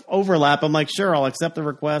enough overlap. I'm like, sure, I'll accept the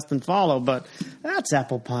request and follow, but that's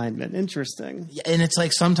Apple Pineman. Interesting. Yeah, and it's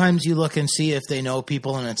like sometimes you look and see if they know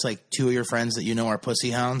people and it's like two of your friends that you know are pussy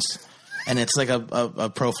hounds. And it's like a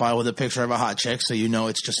profile with a picture of a hot chick, so you know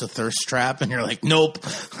it's just a thirst trap, and you're like, nope.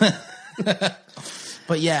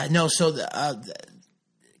 But yeah, no. So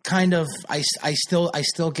kind of, I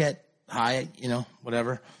still get high,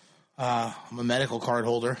 whatever. I'm a medical card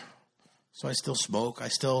holder, so I still smoke. I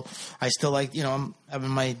still like, I'm having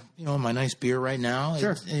my, my nice beer right now.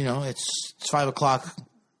 Sure. It's 5:00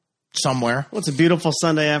 somewhere. Well, it's a beautiful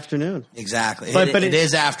Sunday afternoon. Exactly. But it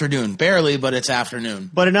is afternoon, barely, but it's afternoon.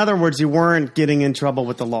 But in other words, you weren't getting in trouble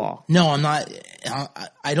with the law. No, I'm not.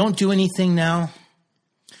 I don't do anything now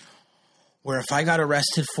where if I got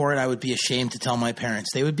arrested for it, I would be ashamed to tell my parents.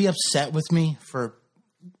 They would be upset with me for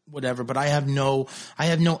whatever, but I have no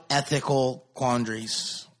ethical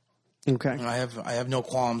quandaries. Okay. I have no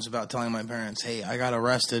qualms about telling my parents, hey, I got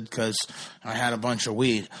arrested because I had a bunch of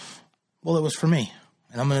weed. Well, it was for me,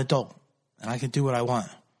 and I'm an adult, and I can do what I want.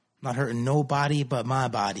 I'm not hurting nobody but my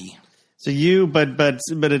body. So but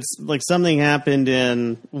it's like something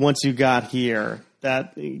happened once you got here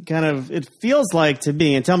that kind of, it feels like to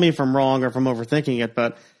me, and tell me if I'm wrong or if I'm overthinking it,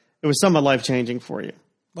 but it was somewhat life-changing for you.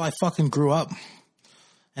 Well, I fucking grew up.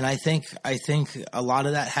 And I think a lot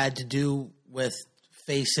of that had to do with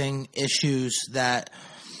facing issues that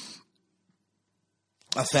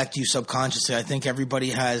affect you subconsciously. I think everybody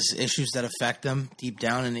has issues that affect them deep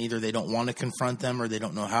down, and either they don't want to confront them or they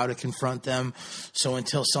don't know how to confront them. So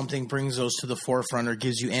until something brings those to the forefront or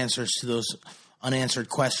gives you answers to those unanswered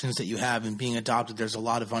questions that you have, and being adopted, there's a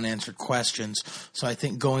lot of unanswered questions. So I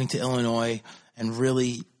think going to Illinois and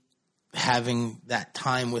really having that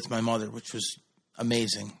time with my mother, which was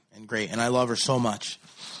amazing and great, and I love her so much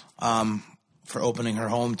for opening her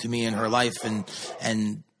home to me in her life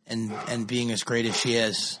and being as great as she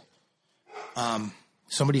is.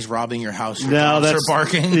 Somebody's robbing your house. Your dogs are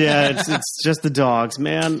barking. Yeah, it's just the dogs,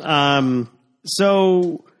 man.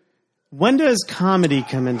 So when does comedy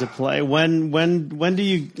come into play? When do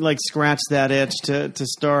you like scratch that itch to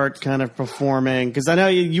start kind of performing? Because I know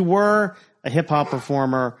you were a hip hop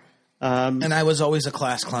performer, and I was always a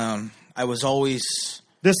class clown. I was always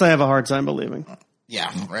this. I have a hard time believing.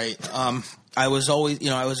 Yeah, right. I was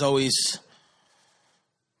always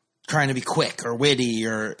trying to be quick or witty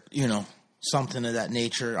or something of that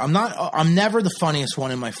nature. I'm never the funniest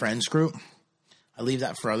one in my friends group. I leave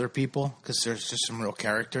that for other people because there's just some real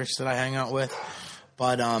characters that I hang out with.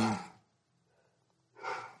 But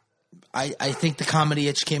I think the comedy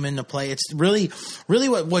itch came into play. It's really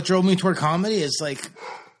what drove me toward comedy is like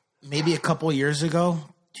maybe a couple years ago,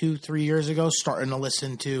 2-3 years ago, starting to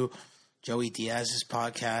listen to Joey Diaz's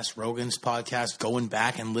podcast, Rogan's podcast, going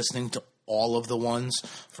back and listening to all of the ones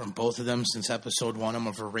from both of them since episode 1. I'm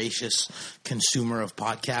a voracious consumer of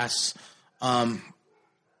podcasts. And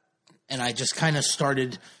I just kind of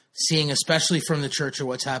started seeing, especially from the church or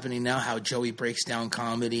what's happening now, how Joey breaks down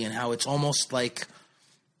comedy and how it's almost like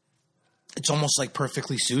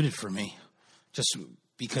perfectly suited for me, just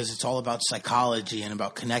because it's all about psychology and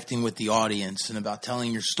about connecting with the audience and about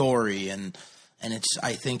telling your story. And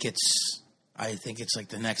I think it's like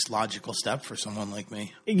the next logical step for someone like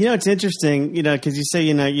me. It's interesting, because you say,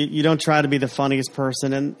 you don't try to be the funniest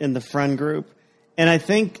person in the friend group. And I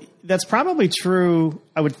think that's probably true,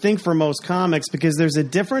 I would think, for most comics, because there's a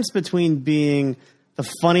difference between being the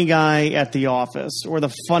funny guy at the office or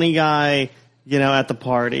the funny guy, at the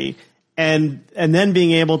party, and then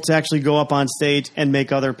being able to actually go up on stage and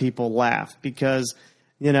make other people laugh. Because,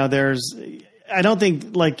 I don't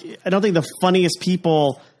think the funniest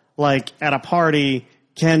people like at a party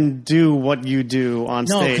can do what you do on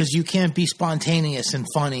stage. No, because you can't be spontaneous and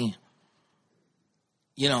funny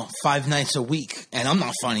 5 nights a week. And I'm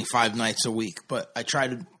not funny 5 nights a week, but I try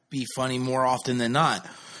to be funny more often than not.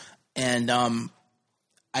 And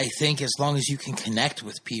I think as long as you can connect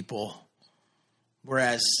with people,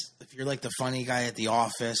 whereas if you're like the funny guy at the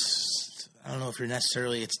office, I don't know if you're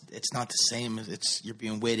necessarily, it's not the same. You're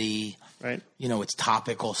being witty, right? It's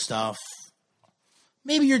topical stuff.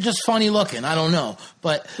 Maybe you're just funny looking. I don't know.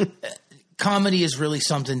 But comedy is really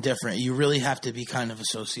something different. You really have to be kind of a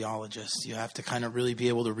sociologist. You have to kind of really be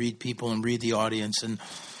able to read people and read the audience. And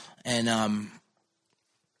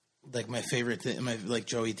like my favorite thing, like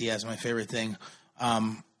Joey Diaz, my favorite thing,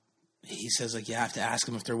 he says, like, you have to ask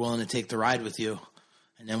them if they're willing to take the ride with you.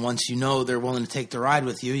 And then once they're willing to take the ride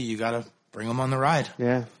with you, you got to bring them on the ride.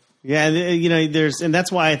 Yeah. Yeah, and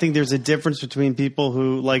that's why I think there's a difference between people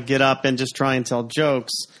who like get up and just try and tell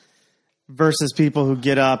jokes versus people who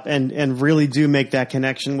get up and really do make that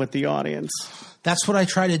connection with the audience. That's what I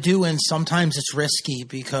try to do, and sometimes it's risky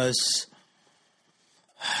because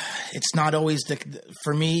it's not always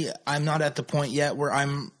for me, I'm not at the point yet where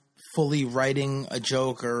I'm fully writing a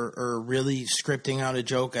joke or really scripting out a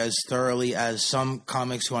joke as thoroughly as some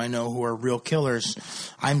comics who I know who are real killers.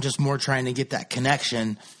 I'm just more trying to get that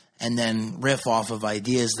connection and then riff off of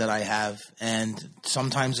ideas that I have. And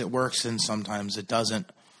sometimes it works and sometimes it doesn't.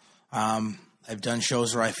 I've done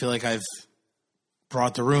shows where I feel like I've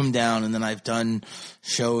brought the room down, and then I've done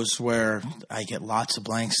shows where I get lots of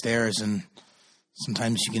blank stares, and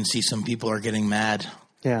sometimes you can see some people are getting mad.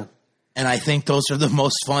 Yeah. And I think those are the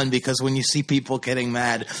most fun, because when you see people getting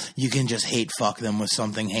mad, you can just hate fuck them with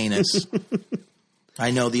something heinous.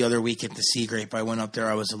 I know the other week at the Sea Grape, I went up there,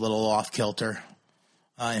 I was a little off kilter.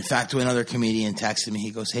 In fact, another comedian texted me.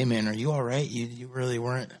 He goes, "Hey man, are you all right? You really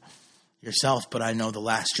weren't yourself." But I know the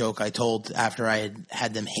last joke I told after I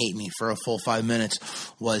had them hate me for a full 5 minutes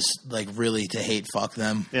was like really to hate fuck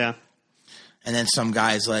them. Yeah. And then some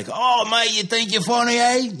guy's like, "Oh, mate, you think you're funny,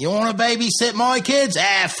 eh? You want to babysit my kids?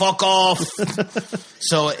 Fuck off."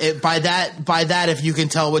 So by that, if you can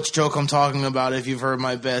tell which joke I'm talking about, if you've heard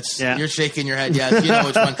my bits, You're shaking your head. Yes, you know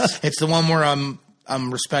which one. It's the one where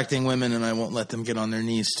I'm respecting women and I won't let them get on their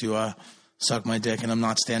knees to suck my dick, and I'm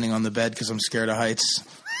not standing on the bed because I'm scared of heights.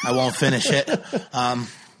 I won't finish it.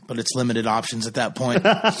 But it's limited options at that point.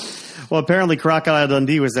 Well, apparently Crocodile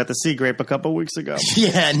Dundee was at the Sea Grape a couple weeks ago.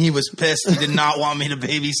 Yeah, and he was pissed. He did not want me to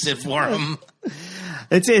babysit for him.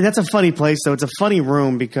 That's a funny place, though. It's a funny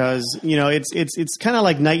room because, you know, it's kind of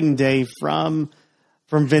like night and day from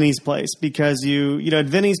Vinny's place, because you know, at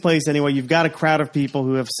Vinny's place anyway, you've got a crowd of people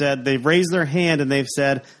who have said, they've raised their hand and they've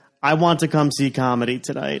said, "I want to come see comedy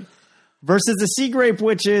tonight." Versus the Sea Grape,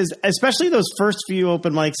 which is, especially those first few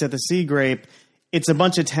open mics at the Sea Grape, it's a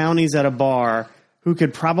bunch of townies at a bar who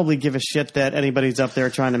could probably give a shit that anybody's up there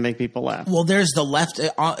trying to make people laugh. Well, there's the left.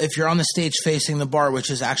 If you're on the stage facing the bar,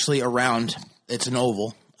 which is actually around, it's an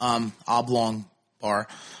oval, oblong bar.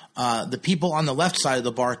 The people on the left side of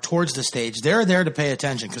the bar towards the stage, they're there to pay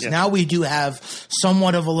attention, because now we do have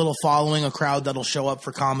somewhat of a little following, a crowd that'll show up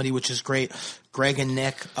for comedy, which is great. Greg and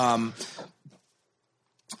Nick,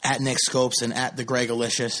 at Nick Scopes and at the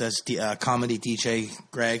Gregalicious as comedy DJ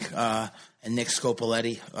Greg, and Nick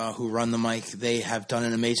Scopoletti, who run the mic, they have done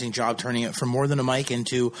an amazing job turning it from more than a mic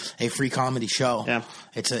into a free comedy show. Yeah.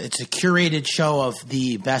 It's a curated show of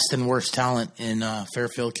the best and worst talent in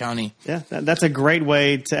Fairfield County. Yeah, that's a great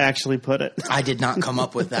way to actually put it. I did not come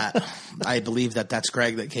up with that. I believe that's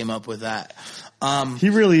Greg that came up with that. He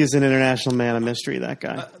really is an international man of mystery, that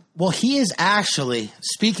guy. Well, he is actually,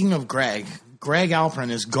 speaking of Greg Alperin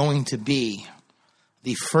is going to be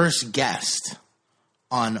the first guest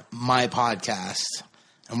on my podcast,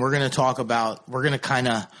 and we're going to kind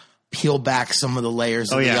of peel back some of the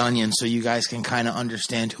layers of the onion so you guys can kind of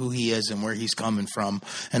understand who he is and where he's coming from,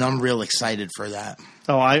 and I'm real excited for that.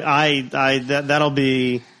 Oh, that'll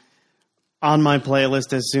be on my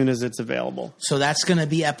playlist as soon as it's available. So that's going to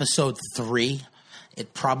be episode 3.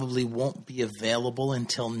 It probably won't be available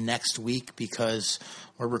until next week because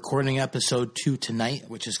we're recording episode 2 tonight,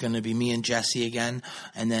 which is going to be me and Jesse again.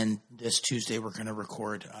 And then this Tuesday, we're going to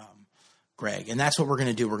record Greg. And that's what we're going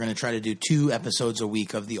to do. We're going to try to do 2 episodes a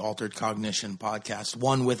week of the Altered Cognition podcast,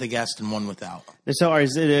 one with a guest and one without. So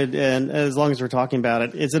is it, and as long as we're talking about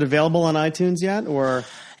it, is it available on iTunes yet, or?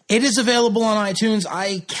 It is available on iTunes.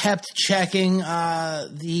 I kept checking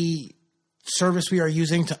the service we are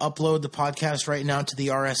using to upload the podcast right now to the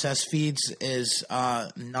RSS feeds is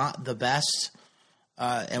not the best.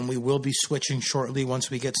 And we will be switching shortly once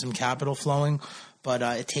we get some capital flowing. But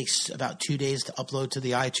it takes about 2 days to upload to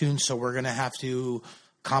the iTunes, so we're going to have to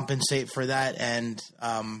compensate for that. And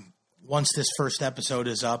once this first episode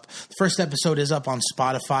is up, the first episode is up on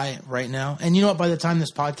Spotify right now. And you know what? By the time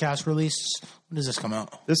this podcast releases, when does this come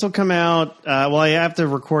out? This will come out, well, I have to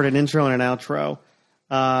record an intro and an outro.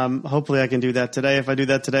 Hopefully I can do that today. If I do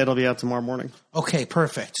that today, it'll be out tomorrow morning. Okay,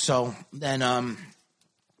 perfect. So then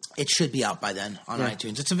it should be out by then on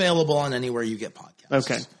iTunes. It's available on anywhere you get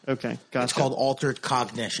podcasts. Okay. Gotcha. It's called Altered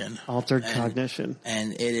Cognition. Cognition.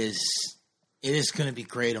 And it is going to be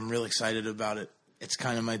great. I'm real excited about it. It's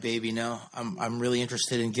kind of my baby now. I'm really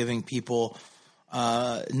interested in giving people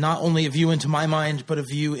not only a view into my mind, but a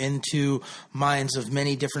view into minds of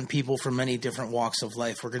many different people from many different walks of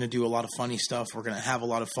life. We're going to do a lot of funny stuff. We're going to have a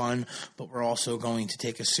lot of fun, but we're also going to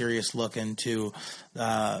take a serious look into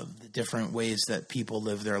the different ways that people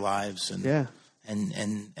live their lives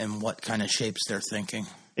and what kind of shapes their thinking.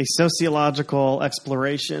 A sociological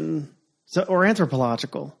exploration, or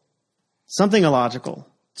anthropological, something illogical.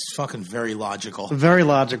 It's fucking very logical. Very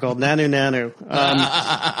logical. Nanu.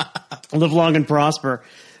 Live long and prosper.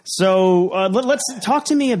 So let's talk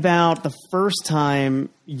to me about the first time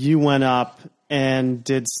you went up and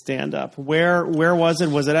did stand up. Where was it?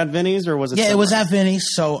 Was it at Vinny's or was it? Yeah, somewhere? it was at Vinny's.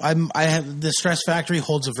 So I have the Stress Factory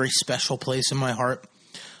holds a very special place in my heart,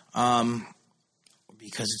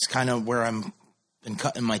 because it's kind of where I'm been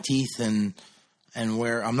cutting my teeth and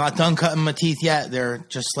where I'm not done cutting my teeth yet. They're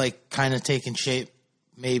just like kind of taking shape,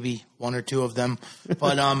 maybe one or two of them,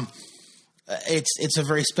 but it's a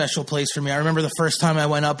very special place for me. I remember the first time I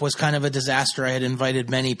went up was kind of a disaster. I had invited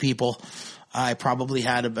many people. I probably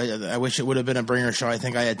had I wish it would have been a bringer show. I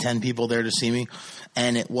think I had 10 people there to see me,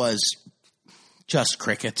 and it was just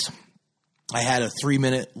crickets. I had a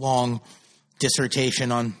 3-minute long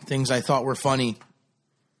dissertation on things I thought were funny,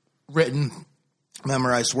 written,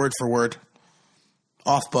 memorized word for word,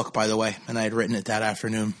 off book, by the way, and I had written it that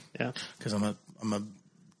afternoon. Yeah, because I'm a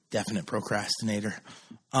definite procrastinator.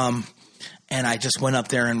 And I just went up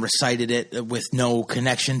there and recited it with no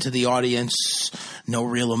connection to the audience, no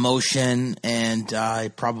real emotion, and I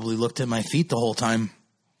probably looked at my feet the whole time.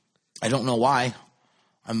 I don't know why.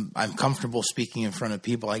 I'm comfortable speaking in front of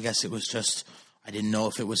people. I guess it was just I didn't know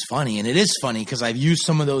if it was funny, and it is funny because I've used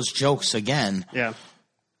some of those jokes again. Yeah.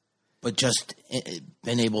 But just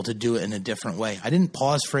been able to do it in a different way. I didn't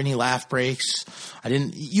pause for any laugh breaks.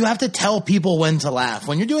 You have to tell people when to laugh.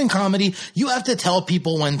 When you're doing comedy, you have to tell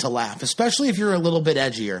people when to laugh, especially if you're a little bit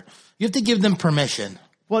edgier. You have to give them permission.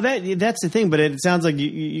 Well, that's the thing, but it sounds like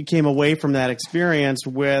you came away from that experience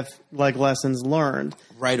with like lessons learned.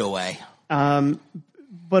 Right away. But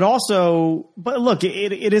look,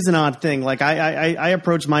 it is an odd thing. Like I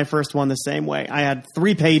approached my first one the same way. I had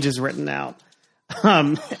 3 pages written out.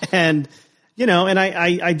 And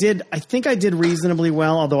I think I did reasonably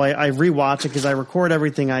well, although I rewatch it because I record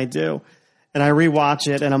everything I do and I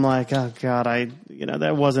rewatch it and I'm like, oh God,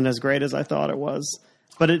 that wasn't as great as I thought it was.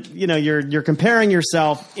 But you're comparing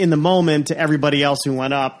yourself in the moment to everybody else who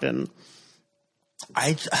went up, and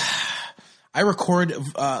I record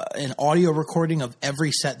an audio recording of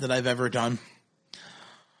every set that I've ever done.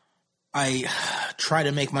 I try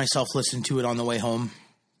to make myself listen to it on the way home.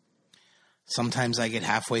 Sometimes I get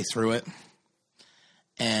halfway through it,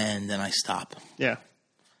 and then I stop. Yeah.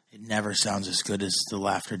 It never sounds as good as the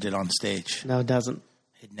laughter did on stage. No, it doesn't.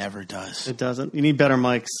 It never does. It doesn't. You need better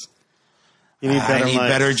mics. You need better mics.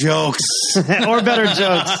 Better jokes. Or better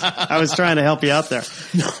jokes. I was trying to help you out there.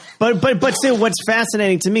 No. But still, what's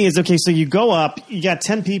fascinating to me is, okay, so you go up, you got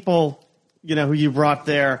 10 people, who you brought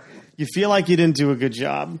there. You feel like you didn't do a good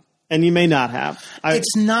job. And you may not have.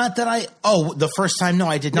 It's not that the first time, no,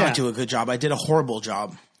 I did not do a good job. I did a horrible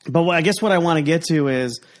job. But I guess what I want to get to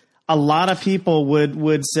is a lot of people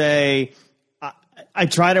would say, I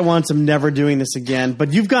tried it once, I'm never doing this again,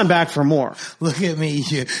 but you've gone back for more. Look at me.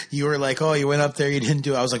 You were like, oh, you went up there, you didn't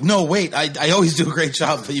do it. I was like, no, wait, I always do a great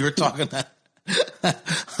job, but you were talking that.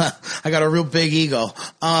 I got a real big ego.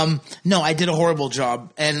 No, I did a horrible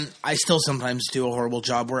job, and I still sometimes do a horrible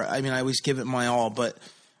job where, I always give it my all, but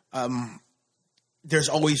there's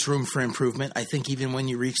always room for improvement. I think even when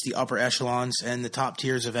you reach the upper echelons and the top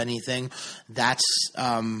tiers of anything, that's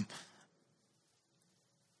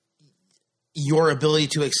your ability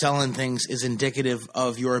to excel in things is indicative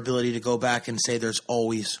of your ability to go back and say there's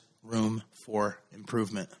always room for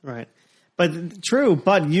improvement. Right. But true,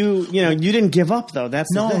 but you didn't give up though.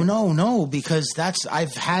 That's the thing. No, because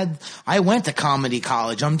I went to comedy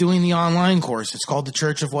college. I'm doing the online course. It's called The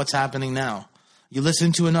Church of What's Happening Now. You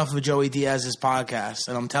listen to enough of Joey Diaz's podcast,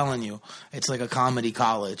 and I'm telling you, it's like a comedy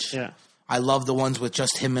college. Yeah. I love the ones with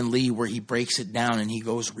just him and Lee where he breaks it down and he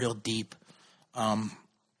goes real deep. And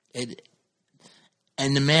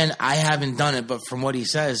the man, I haven't done it, but from what he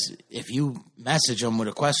says, if you message him with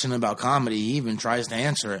a question about comedy, he even tries to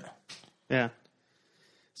answer it. Yeah.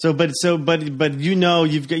 But you've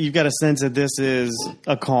got a sense that this is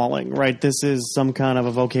a calling, right? This is some kind of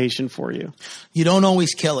a vocation for you. You don't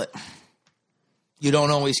always kill it.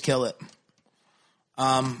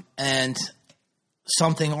 And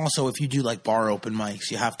something also, if you do like bar open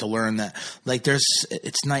mics, you have to learn that like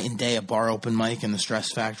it's night and day a bar open mic in the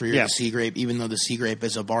Stress Factory or the Sea Grape. Even though the Sea Grape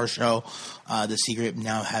is a bar show, the Sea Grape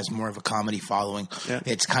now has more of a comedy following. Yeah.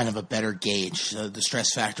 It's kind of a better gauge. The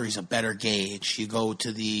Stress Factory is a better gauge. You go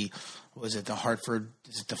to the Hartford?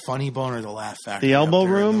 Is it the Funny Bone or the Laugh Factory? The Elbow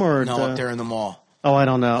Room up there in the mall. Oh, I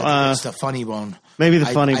don't know. It's the Funny Bone. Maybe the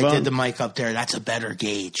Funny Bone. I did the mic up there. That's a better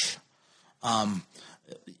gauge.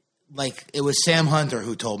 Like it was Sam Hunter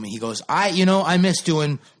who told me. He goes, I miss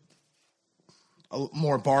doing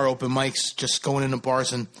more bar open mics, just going into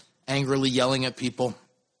bars and angrily yelling at people.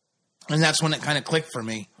 And that's when it kind of clicked for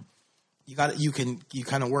me. You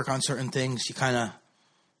kind of work on certain things. You kind of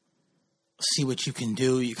see what you can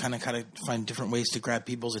do. You kind of find different ways to grab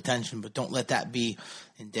people's attention, but don't let that be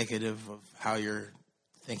indicative of how you're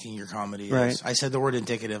thinking your comedy is. Right. I said the word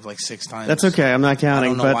indicative like 6 times. That's okay. I'm not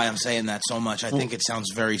counting. I don't know why I'm saying that so much. I think it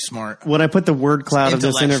sounds very smart. When I put the word cloud of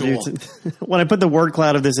this interview, when I put the word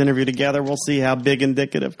cloud of this interview together, we'll see how big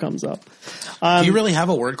indicative comes up. Do you really have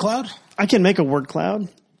a word cloud? I can make a word cloud.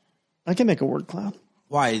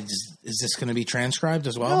 Why? Is this going to be transcribed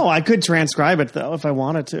as well? No, I could transcribe it though if I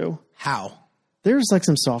wanted to. How? There's like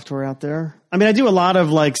some software out there. I mean, I do a lot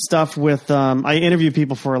of like stuff with, I interview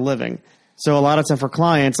people for a living. So a lot of time for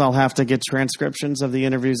clients, I'll have to get transcriptions of the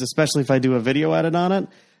interviews, especially if I do a video edit on it.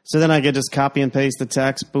 So then I could just copy and paste the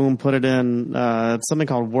text, boom, put it in something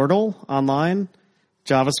called Wordle online,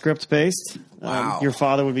 JavaScript based. Wow. Your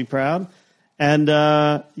father would be proud. And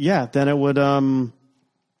then it would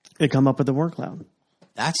it'd come up with the word cloud.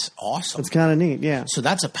 That's awesome. It's kind of neat, yeah. So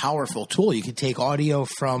that's a powerful tool. You could take audio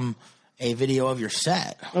from a video of your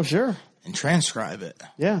set. Oh, sure. And transcribe it.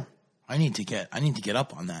 Yeah. I need to get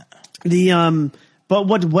up on that. But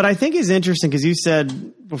what I think is interesting, because you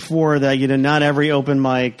said before that not every open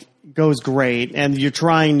mic goes great, and you're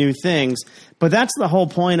trying new things. But that's the whole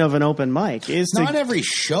point of an open mic not every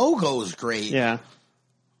show goes great. Yeah,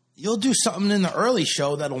 you'll do something in the early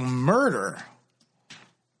show that'll murder,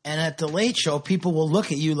 and at the late show, people will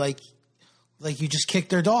look at you like you just kicked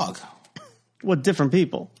their dog. Well, different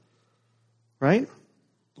people, right?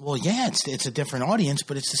 Well, yeah, it's a different audience,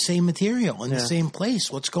 but it's the same material in the same place.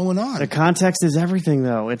 What's going on? The context is everything,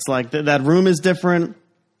 though. It's like that room is different.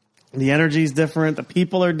 The energy is different. The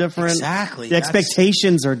people are different. Exactly. The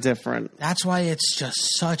expectations are different. That's why it's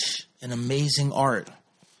just such an amazing art,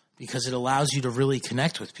 because it allows you to really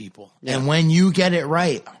connect with people. Yeah. And when you get it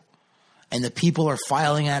right, and the people are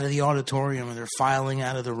filing out of the auditorium or they're filing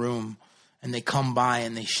out of the room, and they come by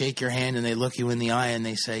and they shake your hand and they look you in the eye and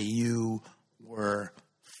they say, "You were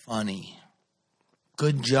funny.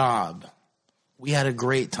 Good job. We had a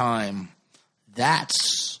great time."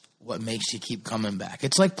 That's what makes you keep coming back.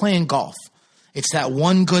 It's like playing golf. It's that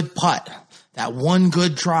one good putt, that one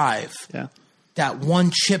good drive, that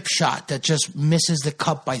one chip shot that just misses the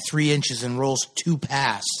cup by 3 inches and rolls 2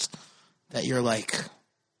 past, that you're like,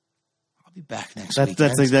 I'll be back next weekend.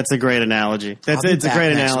 That's a great analogy. It's a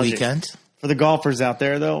great analogy. Weekend. For the golfers out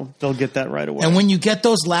there, though, they'll get that right away. And when you get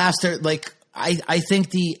those laughs, they're like, I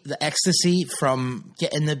think the ecstasy from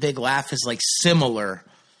getting the big laugh is like similar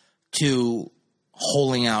to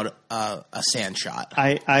holding out a sand shot.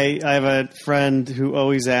 I have a friend who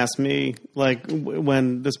always asks me, like,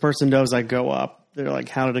 when this person knows I go up, they're like,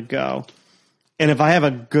 "How did it go?" And if I have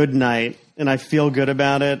a good night and I feel good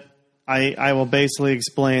about it, I will basically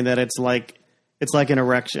explain that it's like an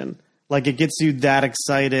erection. Like, it gets you that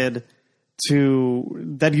excited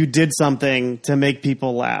that you did something to make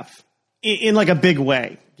people laugh. In like a big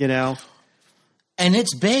way, And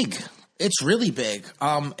it's big. It's really big.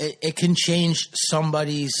 It can change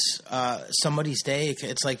somebody's day.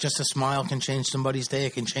 It's like just a smile can change somebody's day.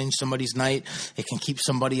 It can change somebody's night. It can keep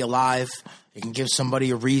somebody alive. It can give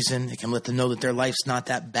somebody a reason. It can let them know that their life's not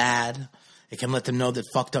that bad. It can let them know that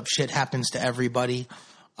fucked up shit happens to everybody.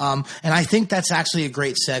 And I think that's actually a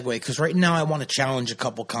great segue, because right now I want to challenge a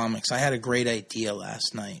couple comics. I had a great idea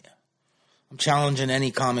last night. I'm challenging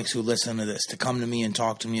any comics who listen to this to come to me and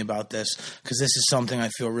talk to me about this, because this is something I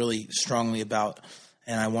feel really strongly about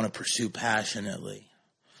and I want to pursue passionately.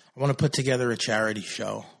 I want to put together a charity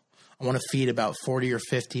show. I want to feed about 40 or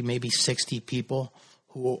 50, maybe 60 people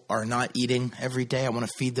who are not eating every day. I want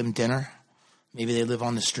to feed them dinner. Maybe they live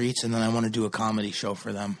on the streets, and then I want to do a comedy show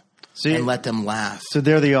for them and let them laugh. So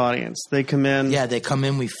they're the audience. They come in. Yeah, they come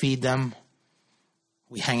in, we feed them.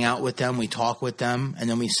 We hang out with them, we talk with them, and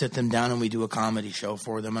then we sit them down and we do a comedy show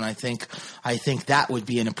for them. And I think that would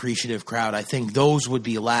be an appreciative crowd. I think those would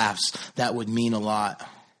be laughs. That would mean a lot.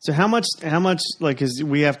 So how much like, cause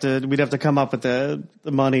we'd have to come up with the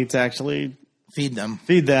money to actually feed them.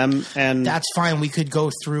 And that's fine. We could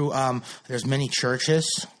go through, there's many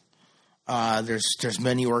churches. There's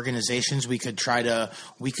many organizations. We could try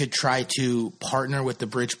to partner with the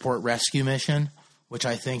Bridgeport Rescue Mission, which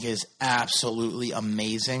I think is absolutely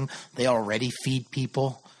amazing. They already feed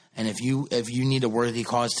people. And if you need a worthy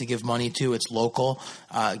cause to give money to, it's local.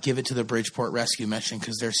 Give it to the Bridgeport Rescue Mission,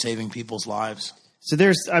 because they're saving people's lives. So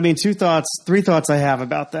there's, three thoughts I have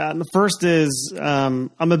about that. And the first is, I'm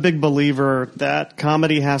a big believer that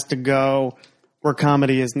comedy has to go where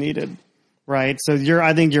comedy is needed, right? So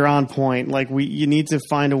I think you're on point. Like, you need to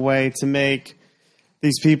find a way to make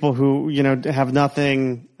these people who, have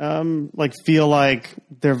nothing, feel like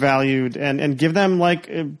they're valued and give them like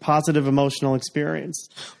a positive emotional experience.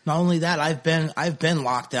 Not only that, I've been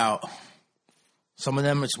locked out Some of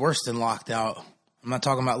them it's worse than locked out. I'm not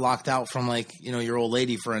talking about locked out from like, your old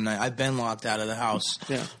lady for a night. I've been locked out of the house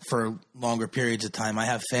for longer periods of time. I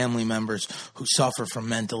have family members who suffer from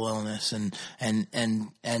mental illness and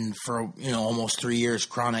for, almost 3 years,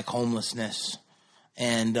 chronic homelessness.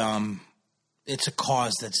 And it's a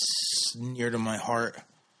cause that's near to my heart.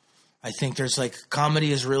 I think there's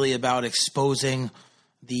comedy is really about exposing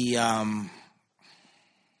the,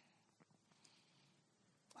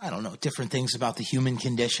 different things about the human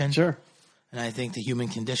condition. Sure. And I think the human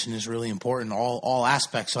condition is really important, all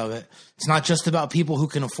aspects of it. It's not just about people who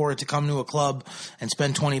can afford to come to a club and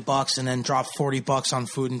spend $20 and then drop $40 on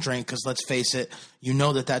food and drink. Because let's face it,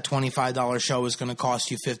 that $25 show is going to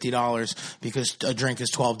cost you $50 because a drink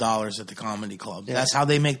is $12 at the comedy club. Yeah. That's how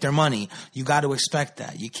they make their money. You got to expect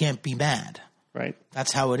that. You can't be mad. Right.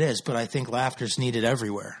 That's how it is. But I think laughter's needed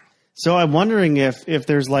everywhere. So I'm wondering if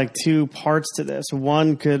there's two parts to this.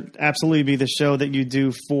 One could absolutely be the show that you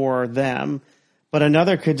do for them, but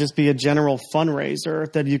another could just be a general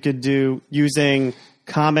fundraiser that you could do using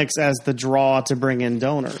comics as the draw to bring in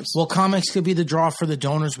donors. Well, comics could be the draw for the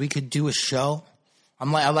donors. We could do a show.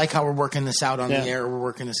 I like how we're working this out on the air. We're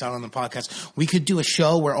working this out on the podcast. We could do a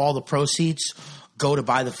show where all the proceeds go to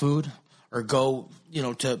buy the food or go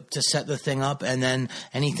to set the thing up, and then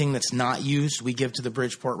anything that's not used, we give to the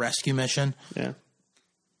Bridgeport Rescue Mission. Yeah.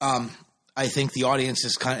 I think the audience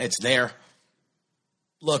is it's there.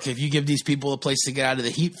 Look, if you give these people a place to get out of the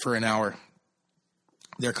heat for an hour,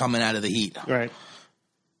 they're coming out of the heat. Right.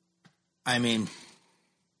 I mean,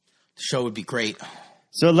 the show would be great.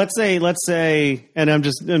 So let's say, and I'm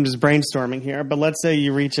just brainstorming here, but let's say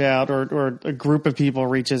you reach out or a group of people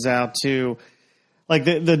reaches out to,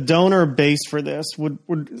 the donor base for this would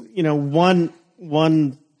one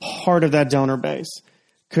part of that donor base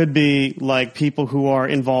could be people who are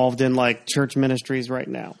involved in church ministries right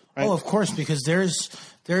now. Right? Oh, of course, because there's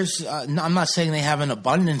I'm not saying they have an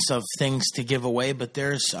abundance of things to give away, but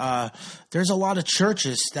there's a lot of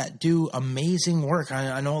churches that do amazing work.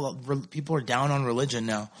 I know people are down on religion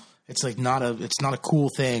now. It's not a cool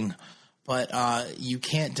thing. But you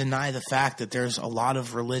can't deny the fact that there's a lot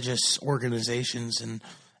of religious organizations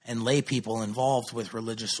and lay people involved with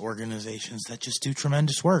religious organizations that just do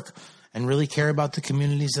tremendous work and really care about the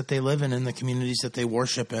communities that they live in and the communities that they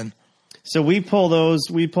worship in. So we pull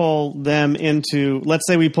them into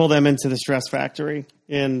the Stress Factory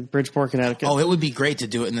in Bridgeport, Connecticut. Oh, it would be great to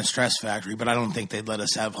do it in the Stress Factory, but I don't think they'd let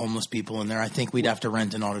us have homeless people in there. I think we'd have to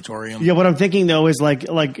rent an auditorium. Yeah, what I'm thinking though is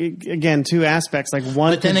again, two aspects.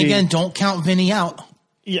 One, but then again, don't count Vinny out.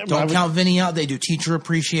 Yeah, don't count Vinny out. They do teacher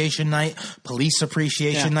appreciation night, police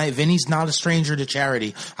appreciation night. Vinny's not a stranger to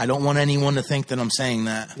charity. I don't want anyone to think that I'm saying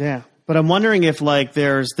that. Yeah. But I'm wondering if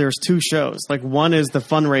there's two shows. One is the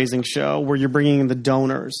fundraising show where you're bringing in the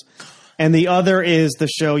donors, and the other is the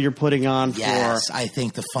show you're putting on Yes, I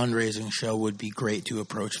think the fundraising show would be great to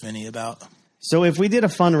approach Vinny about. So if we did a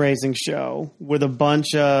fundraising show with a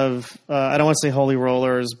bunch of, I don't want to say holy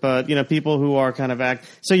rollers, but people who are kind of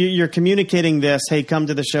so you're communicating this, hey, come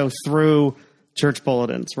to the show through church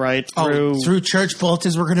bulletins, right? Through church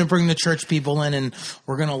bulletins, we're going to bring the church people in and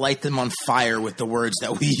we're going to light them on fire with the words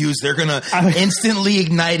that we use. They're going to instantly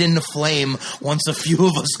ignite into flame once a few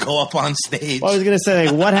of us go up on stage. Well, I was going to say,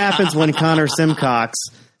 what happens when Connor Simcox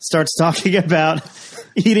starts talking about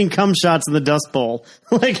eating cum shots in the Dust Bowl?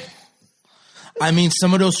 I mean,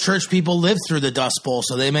 some of those church people lived through the Dust Bowl,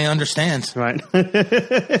 so they may understand. Right.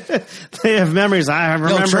 They have memories. I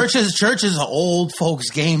remember. Church is an old folks'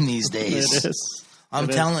 game these days. It is. I'm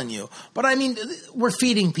telling you. But I mean, we're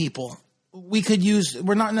feeding people. We could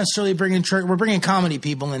we're not necessarily bringing church, we're bringing comedy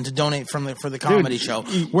people in to donate for the comedy show.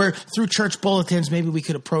 Where through church bulletins, maybe we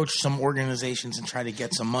could approach some organizations and try to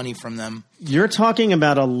get some money from them. You're talking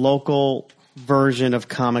about a local version of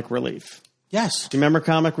Comic Relief. Yes. Do you remember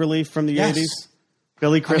Comic Relief from the 80s?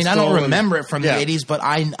 Billy Crystal. I mean, I don't remember it from the 80s, but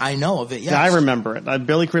I know of it, yes. Yeah, I remember it.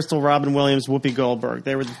 Billy Crystal, Robin Williams, Whoopi Goldberg.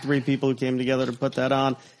 They were the three people who came together to put that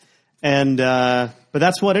on. And but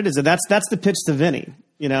that's what it is. That's the pitch to Vinny,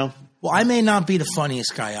 Well, I may not be the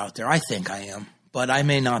funniest guy out there. I think I am, but I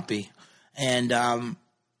may not be. And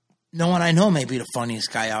no one I know may be the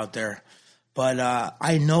funniest guy out there. But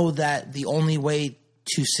I know that the only way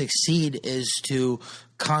to succeed is to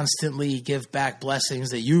constantly give back blessings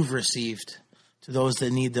that you've received to those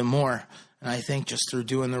that need them more. And I think just through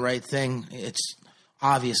doing the right thing, it's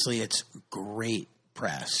great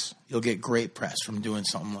press. You'll get great press from doing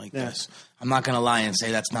something like this. I'm not going to lie and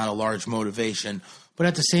say that's not a large motivation, but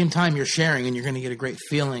at the same time, you're sharing and you're going to get a great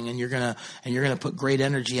feeling and you're going to put great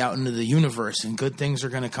energy out into the universe and good things are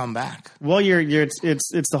going to come back. Well,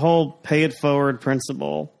 it's the whole pay it forward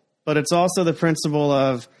principle but it's also the principle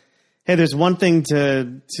of, hey, there's one thing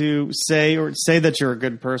to say that you're a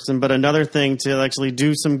good person, but another thing to actually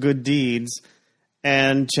do some good deeds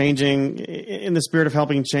and changing in the spirit of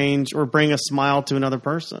helping change or bring a smile to another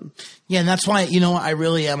person. Yeah, and that's why, I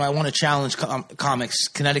really am. I want to challenge comics,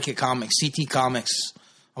 Connecticut Comics, CT Comics.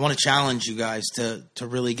 I want to challenge you guys to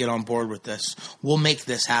really get on board with this. We'll make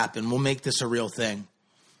this happen. We'll make this a real thing.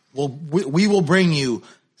 We will bring you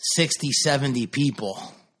 60, 70 people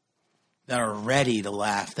that are ready to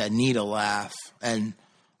laugh, that need a laugh. And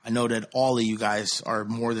I know that all of you guys are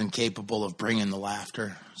more than capable of bringing the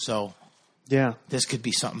laughter. So yeah, this could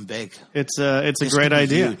be something big. It's a great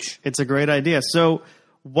idea. Huge. It's a great idea. So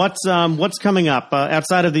what's coming up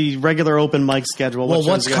outside of the regular open mic schedule? Well,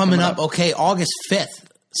 what's coming up? Okay, August 5th,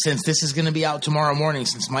 since this is going to be out tomorrow morning,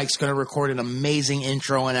 since Mike's going to record an amazing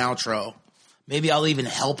intro and outro. Maybe I'll even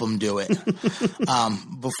help him do it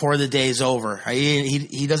before the day's over.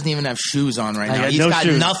 He doesn't even have shoes on right now. He's got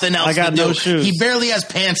nothing else to do. No shoes. He barely has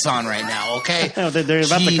pants on right now, okay? They're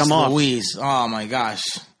about to come off. Louise. Oh, my gosh.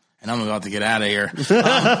 And I'm about to get out of here.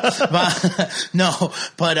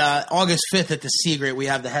 But August 5th at the Seagrate, we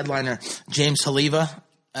have the headliner, James Haliva.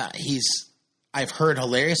 I've heard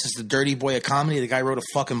hilarious. It's the dirty boy of comedy. The guy wrote a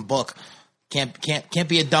fucking book. Can't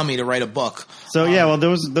be a dummy to write a book. So yeah, well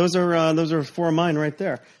those are four of mine right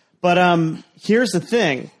there. But here's the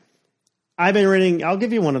thing. I've been reading. I'll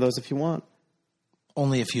give you one of those if you want.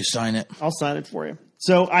 Only if you sign it. I'll sign it for you.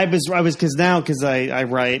 So I was because I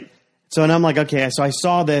write. So and I'm like, okay. So I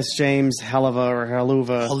saw this James Haliva.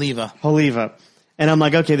 And I'm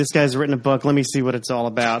like, okay, this guy's written a book. Let me see what it's all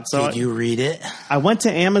about. So did you read it? I went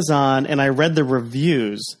to Amazon and I read the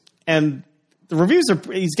reviews, and the reviews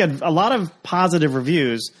he's got a lot of positive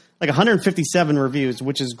reviews, like 157 reviews,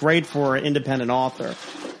 which is great for an independent author.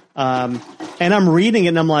 And I'm reading it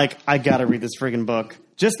and I'm like, I got to read this friggin' book.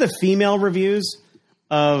 Just the female reviews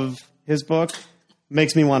of his book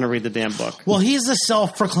makes me want to read the damn book. Well, he's the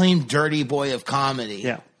self-proclaimed dirty boy of comedy.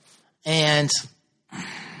 Yeah. And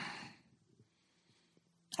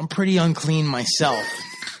I'm pretty unclean myself.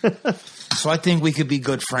 So I think we could be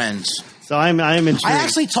good friends. So I'm intrigued. I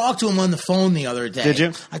actually talked to him on the phone the other day. Did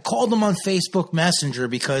you? I called him on Facebook Messenger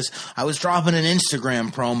because I was dropping an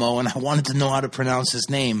Instagram promo and I wanted to know how to pronounce his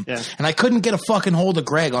name. Yeah. And I couldn't get a fucking hold of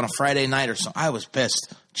Greg on a Friday night or so. I was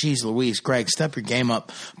pissed. Jeez Louise, Greg, step your game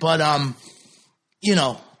up. But I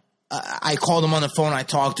called him on the phone. I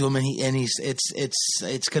talked to him, and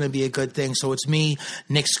it's going to be a good thing. So it's me,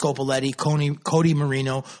 Nick Scopoletti, Cody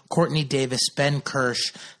Marino, Courtney Davis, Ben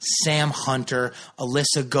Kirsch, Sam Hunter,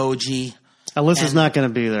 Alyssa Goji. Alyssa's not going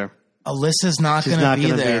to be there. Alyssa's not going to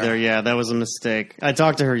be there. Yeah, that was a mistake. I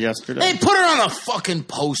talked to her yesterday. Hey, put her on a fucking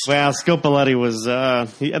poster. Well, Scopoletti was there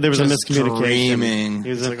was just a miscommunication. Dreaming. He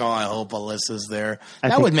was like, "Oh, I hope Alyssa's there."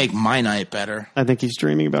 That would make my night better. I think he's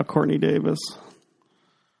dreaming about Courtney Davis.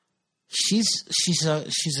 She's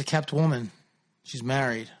a kept woman. She's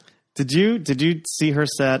married. Did you see her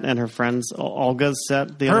set and her friend's Olga's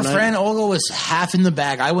set the other night? Her friend Olga was half in the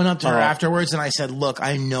bag. I went up to her afterwards and I said, "Look,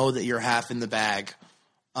 I know that you're half in the bag,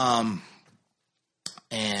 and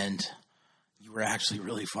you were actually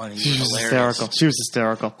really funny. She was hysterical. She was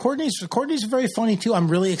hysterical. Courtney's very funny too. I'm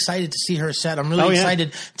really excited to see her set. I'm really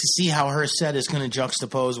excited to see how her set is going to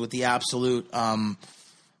juxtapose with the absolute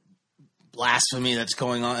blasphemy that's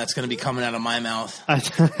going on. That's going to be coming out of my mouth.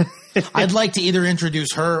 I'd like to either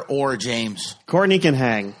introduce her or James. Courtney can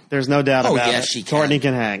hang. There's no doubt about it. Oh, yes, she can. Courtney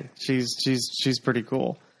can hang. She's pretty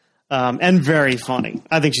cool. And very funny.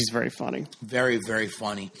 I think she's very funny. Very, very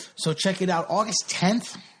funny. So check it out. August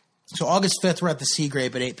 10th. So August 5th, we're at the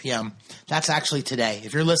Seagrape at 8 p.m. That's actually today.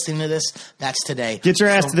 If you're listening to this, that's today. Get your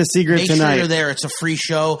ass to the Seagrape tonight. Make sure you're there. It's a free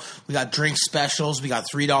show. We got drink specials. We got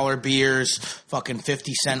 $3 beers, fucking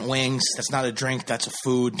 50-cent wings. That's not a drink. That's a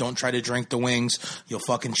food. Don't try to drink the wings. You'll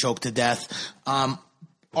fucking choke to death.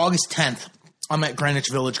 August 10th, I'm at Greenwich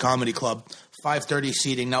Village Comedy Club, 5:30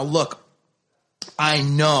 seating. Now, look, I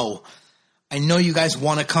know you guys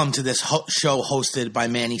want to come to this show hosted by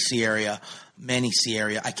Manny Sierra.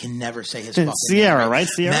 I can never say his fucking Sierra, name right?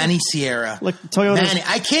 Sierra? Manny Sierra. Look, Toyota. Manny.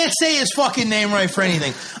 I can't say his fucking name right for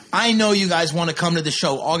anything. I know you guys want to come to the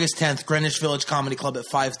show. August 10th, Greenwich Village Comedy Club at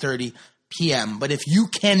 5:30 p.m. But if you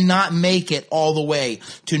cannot make it all the way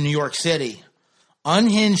to New York City,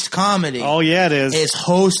 Unhinged Comedy is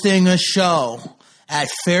hosting a show at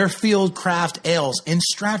Fairfield Craft Ales in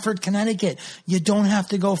Stratford, Connecticut. You don't have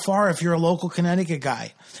to go far if you're a local Connecticut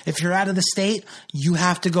guy. If you're out of the state, you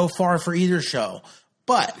have to go far for either show.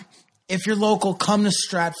 But if you're local, come to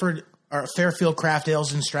Stratford or Fairfield Craft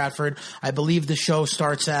Ales in Stratford. I believe the show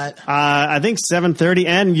starts at I think 7:30,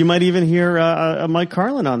 and you might even hear Mike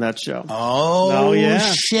Carlin on that show. Oh yeah,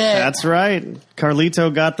 shit! That's right.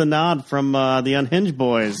 Carlito got the nod from the Unhinged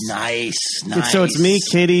Boys. Nice. So it's me,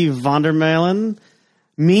 Katie Vondermalen,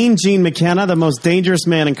 Mean Gene McKenna, the most dangerous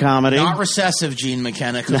man in comedy. Not recessive Gene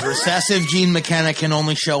McKenna, because recessive Gene McKenna can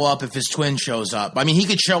only show up if his twin shows up. I mean, he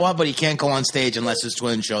could show up, but he can't go on stage unless his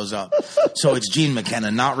twin shows up. So it's Gene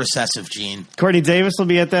McKenna, not recessive Gene. Courtney Davis will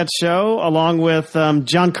be at that show, along with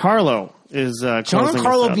Giancarlo.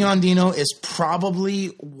 Giancarlo Biondino is probably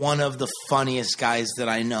one of the funniest guys that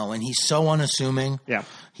I know, and he's so unassuming. Yeah,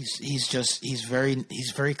 he's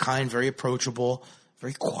very kind, very approachable.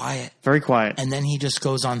 Very quiet. Very quiet. And then he just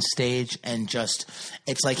goes on stage and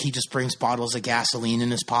it's like he just brings bottles of gasoline in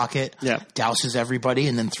his pocket, douses everybody,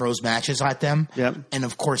 and then throws matches at them. Yep. And,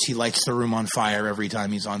 of course, he lights the room on fire every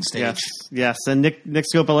time he's on stage. Yes. And Nick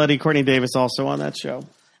Scopoletti, Courtney Davis also on that show.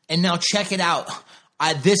 And now check it out.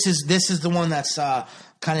 This is the one that's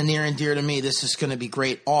kind of near and dear to me. This is going to be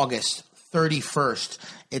great. August 31st.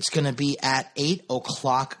 It's going to be at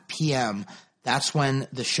 8:00 p.m., That's when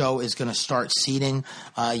the show is going to start seating.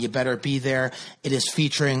 You better be there. It is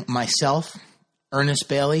featuring myself, Ernest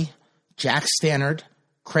Bailey, Jack Stannard,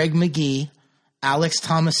 Craig McGee, Alex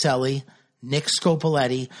Tomaselli, Nick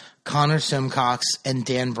Scopoletti, Connor Simcox, and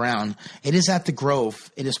Dan Brown. It is at the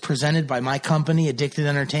Grove. It is presented by my company, Addicted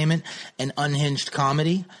Entertainment and Unhinged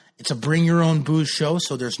Comedy. It's a bring-your-own-booze show,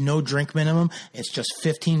 so there's no drink minimum. It's just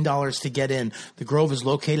 $15 to get in. The Grove is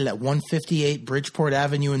located at 158 Bridgeport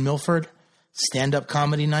Avenue in Milford. Stand-up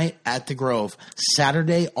comedy night at the Grove.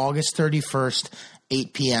 Saturday, August 31st,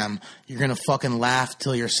 8 p.m. You're going to fucking laugh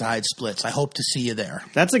till your side splits. I hope to see you there.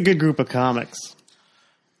 That's a good group of comics.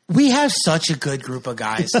 We have such a good group of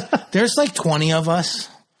guys. There's like 20 of us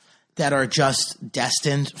that are just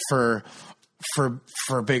destined for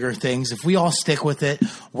bigger things. If we all stick with it,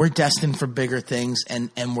 we're destined for bigger things,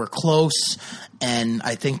 and we're close, and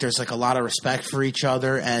I think there's like a lot of respect for each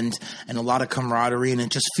other and a lot of camaraderie, and it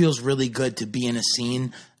just feels really good to be in a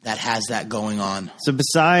scene that has that going on. So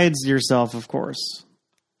besides yourself, of course,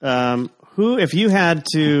 who, if you had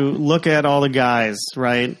to look at all the guys,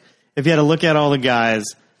 right? If you had to look at all the guys,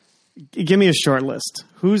 give me a short list.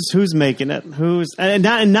 Who's making it?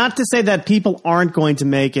 And not to say that people aren't going to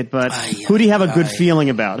make it, but who do you have a good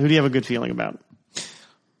feeling about? Who do you have a good feeling about?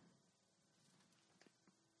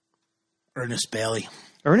 Ernest Bailey.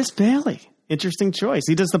 Ernest Bailey. Interesting choice.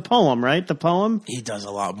 He does the poem, right? The poem? He does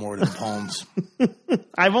a lot more than poems.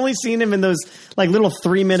 I've only seen him in those like little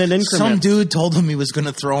 3-minute increments. Some dude told him he was going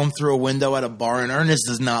to throw him through a window at a bar, and Ernest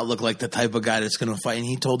does not look like the type of guy that's going to fight. And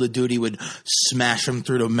he told the dude he would smash him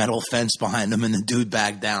through the metal fence behind him, and the dude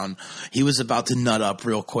backed down. He was about to nut up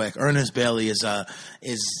real quick. Ernest Bailey is a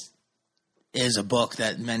book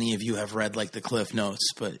that many of you have read, like the Cliff Notes,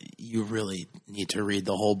 but you really need to read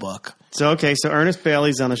the whole book. So Ernest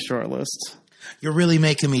Bailey's on the short list. You're really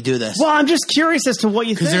making me do this. Well, I'm just curious as to what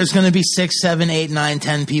you think. Because there's going to be 6, 7, 8, 9,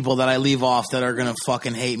 10 people that I leave off that are going to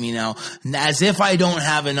fucking hate me now. As if I don't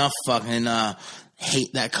have enough fucking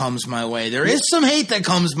hate that comes my way. There is some hate that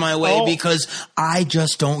comes my way because I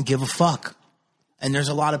just don't give a fuck. And there's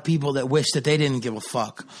a lot of people that wish that they didn't give a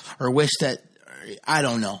fuck. Or wish that, I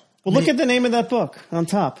don't know. Well, look at the name of that book on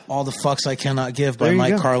top. All the Fucks I Cannot Give by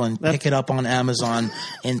Mike Carlin. Pick it up on Amazon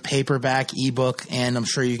in paperback, ebook, and I'm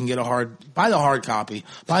sure you can get buy the hard copy.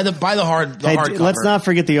 Buy the hardcover. Let's not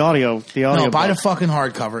forget the audio. No, buy the fucking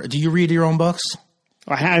hardcover. Do you read your own books?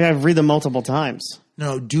 I've read them multiple times.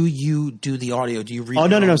 No, do you do the audio? Do you read? Oh,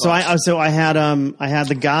 no. Books? So I had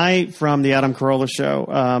the guy from the Adam Carolla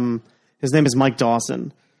show. His name is Mike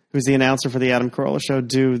Dawson, who's the announcer for the Adam Carolla show,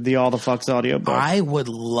 do the All the Fucks audiobook. I would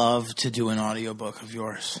love to do an audiobook of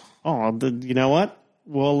yours. Oh, you know what?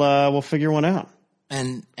 We'll figure one out.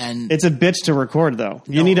 And it's a bitch to record, though.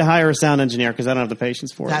 You need to hire a sound engineer because I don't have the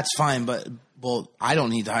patience for it. That's fine, but I don't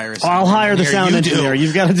need to hire a sound engineer. I'll hire the sound engineer.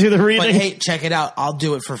 You've got to do the reading. But hey, check it out. I'll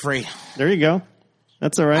do it for free. There you go.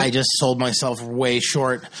 That's all right. I just sold myself way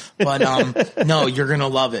short. But no, you're going to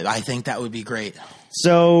love it. I think that would be great.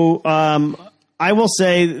 So I will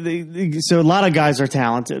say, so a lot of guys are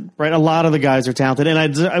talented, right? A lot of the guys are talented.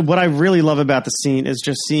 And what I really love about the scene is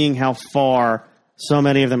just seeing how far so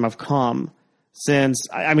many of them have come since,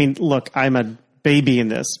 I mean, look, I'm a baby in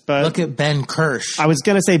this, but look at Ben Kirsch. I was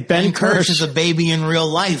going to say Ben Kirsch is a baby in real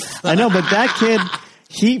life. I know, but that kid,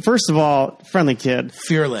 he, first of all, friendly kid.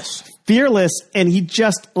 Fearless. And he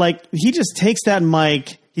just takes that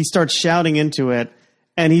mic, he starts shouting into it,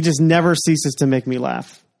 and he just never ceases to make me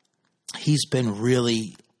laugh. He's been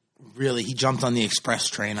really, he jumped on the express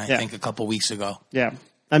train, I think, a couple weeks ago. Yeah.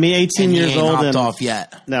 I mean, 18 and years he ain't old. hopped And off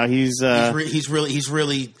yet. No, he's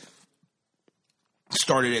really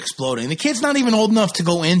started exploding. The kid's not even old enough to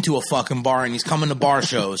go into a fucking bar, and he's coming to bar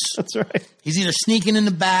shows. That's right. He's either sneaking in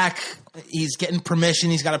the back, he's getting permission,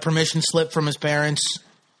 he's got a permission slip from his parents.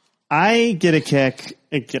 I get a kick.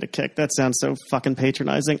 That sounds so fucking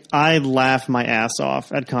patronizing. I laugh my ass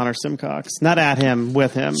off at Connor Simcox. Not at him,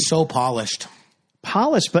 with him. So polished.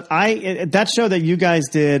 But that show that you guys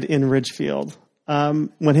did in Ridgefield,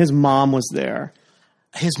 when his mom was there.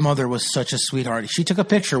 His mother was such a sweetheart. She took a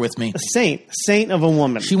picture with me. A saint of a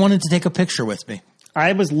woman. She wanted to take a picture with me.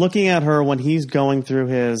 I was looking at her when he's going through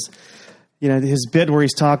his bit where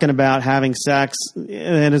he's talking about having sex,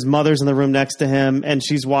 and his mother's in the room next to him, and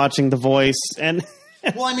she's watching The Voice. And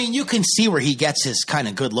well, I mean, you can see where he gets his kind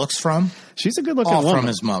of good looks from. She's a good-looking woman. All from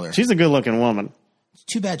his mother. She's a good-looking woman.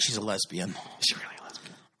 Too bad she's a lesbian. Is she really a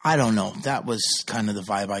lesbian? I don't know. That was kind of the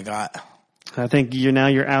vibe I got. I think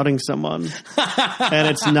you're outing someone, and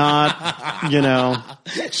it's not,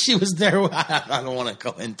 She was there. I don't want to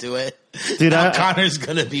go into it. Dude, Connor's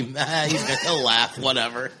gonna be mad. He'll laugh.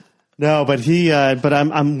 Whatever. No, but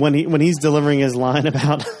I'm when he's delivering his line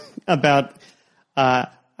about I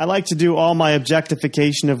like to do all my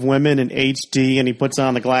objectification of women in HD, and he puts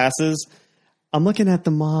on the glasses. I'm looking at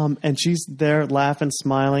the mom, and she's there laughing,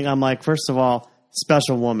 smiling. I'm like, first of all,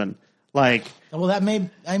 special woman. Like, well,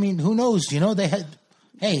 who knows? They had,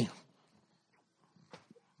 hey,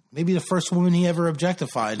 maybe the first woman he ever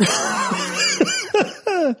objectified.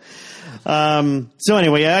 So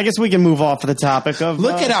anyway, I guess we can move off of the topic of.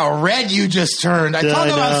 Look at how red you just turned. I talk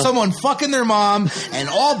about someone fucking their mom, and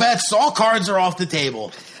all cards are off the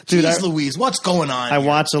table. Dude, Jeez Louise, what's going on? I here?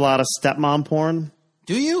 watch a lot of stepmom porn.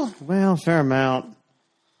 Do you? Well, fair amount.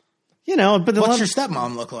 But what's your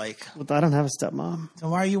stepmom look like? I don't have a stepmom. So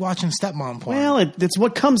why are you watching stepmom porn? Well, it's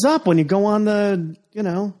what comes up when you go on the,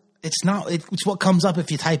 It's not. It's what comes up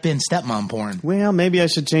if you type in stepmom porn. Well, maybe I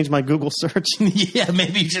should change my Google search. Yeah,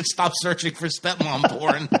 maybe you should stop searching for stepmom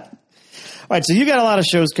porn. All right, so you got a lot of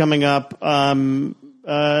shows coming up, and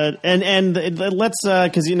let's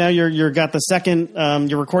because you're got the second.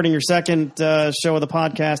 You're recording your second show of the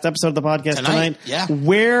podcast, episode of the podcast tonight. Yeah.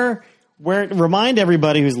 Where remind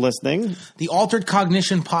everybody who's listening. The Altered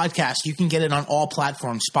Cognition podcast. You can get it on all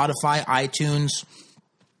platforms: Spotify, iTunes,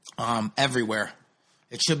 everywhere.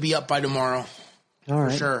 It should be up by tomorrow. All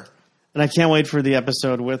right. For sure. And I can't wait for the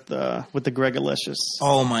episode with the Gregolicious.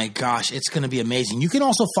 Oh my gosh, it's going to be amazing. You can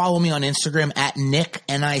also follow me on Instagram at Nick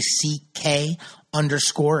NICK _AM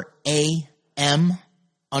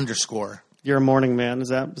 _. You're a morning man. Is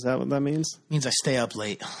that what that means? It means I stay up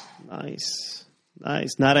late. Nice.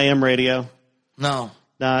 Not AM radio. No.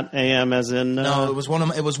 Not AM as in. No, it was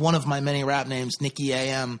one of my many rap names, Nicky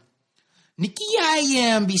AM. Nicky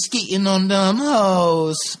AM be skating on them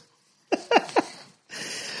hoes.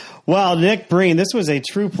 Well, Nick Breen, this was a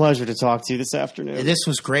true pleasure to talk to you this afternoon. This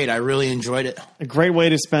was great. I really enjoyed it. A great way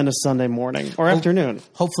to spend a Sunday morning or afternoon.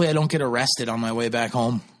 Hopefully I don't get arrested on my way back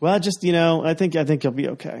home. Well, just, I think you'll be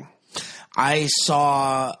okay. I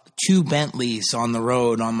saw 2 Bentleys on the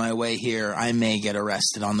road on my way here. I may get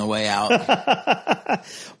arrested on the way out.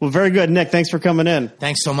 Well, very good, Nick. Thanks for coming in.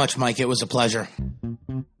 Thanks so much, Mike. It was a pleasure.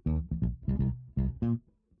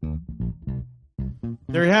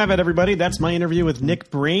 There you have it, everybody. That's my interview with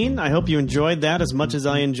Nick Breen. I hope you enjoyed that as much as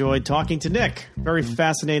I enjoyed talking to Nick. Very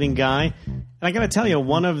fascinating guy. And I got to tell you,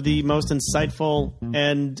 one of the most insightful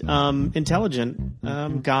and intelligent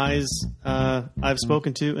guys I've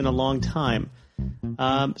spoken to in a long time.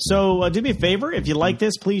 So do me a favor. If you like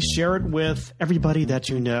this, please share it with everybody that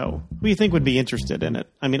you know who you think would be interested in it.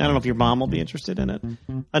 I mean, I don't know if your mom will be interested in it.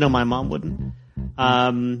 I know my mom wouldn't.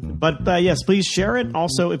 But yes, please share it.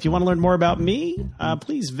 Also, if you want to learn more about me,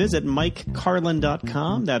 please visit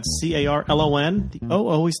MikeCarlin.com. That's CARLON. The O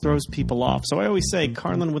always throws people off. So I always say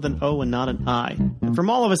Carlin with an O and not an I. And from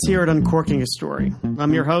all of us here at Uncorking a Story,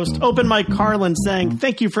 I'm your host, Open Mike Carlin, saying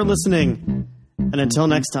thank you for listening. And until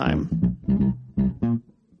next time.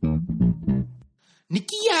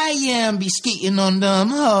 Nicky I am be skating on them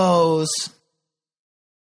hoes.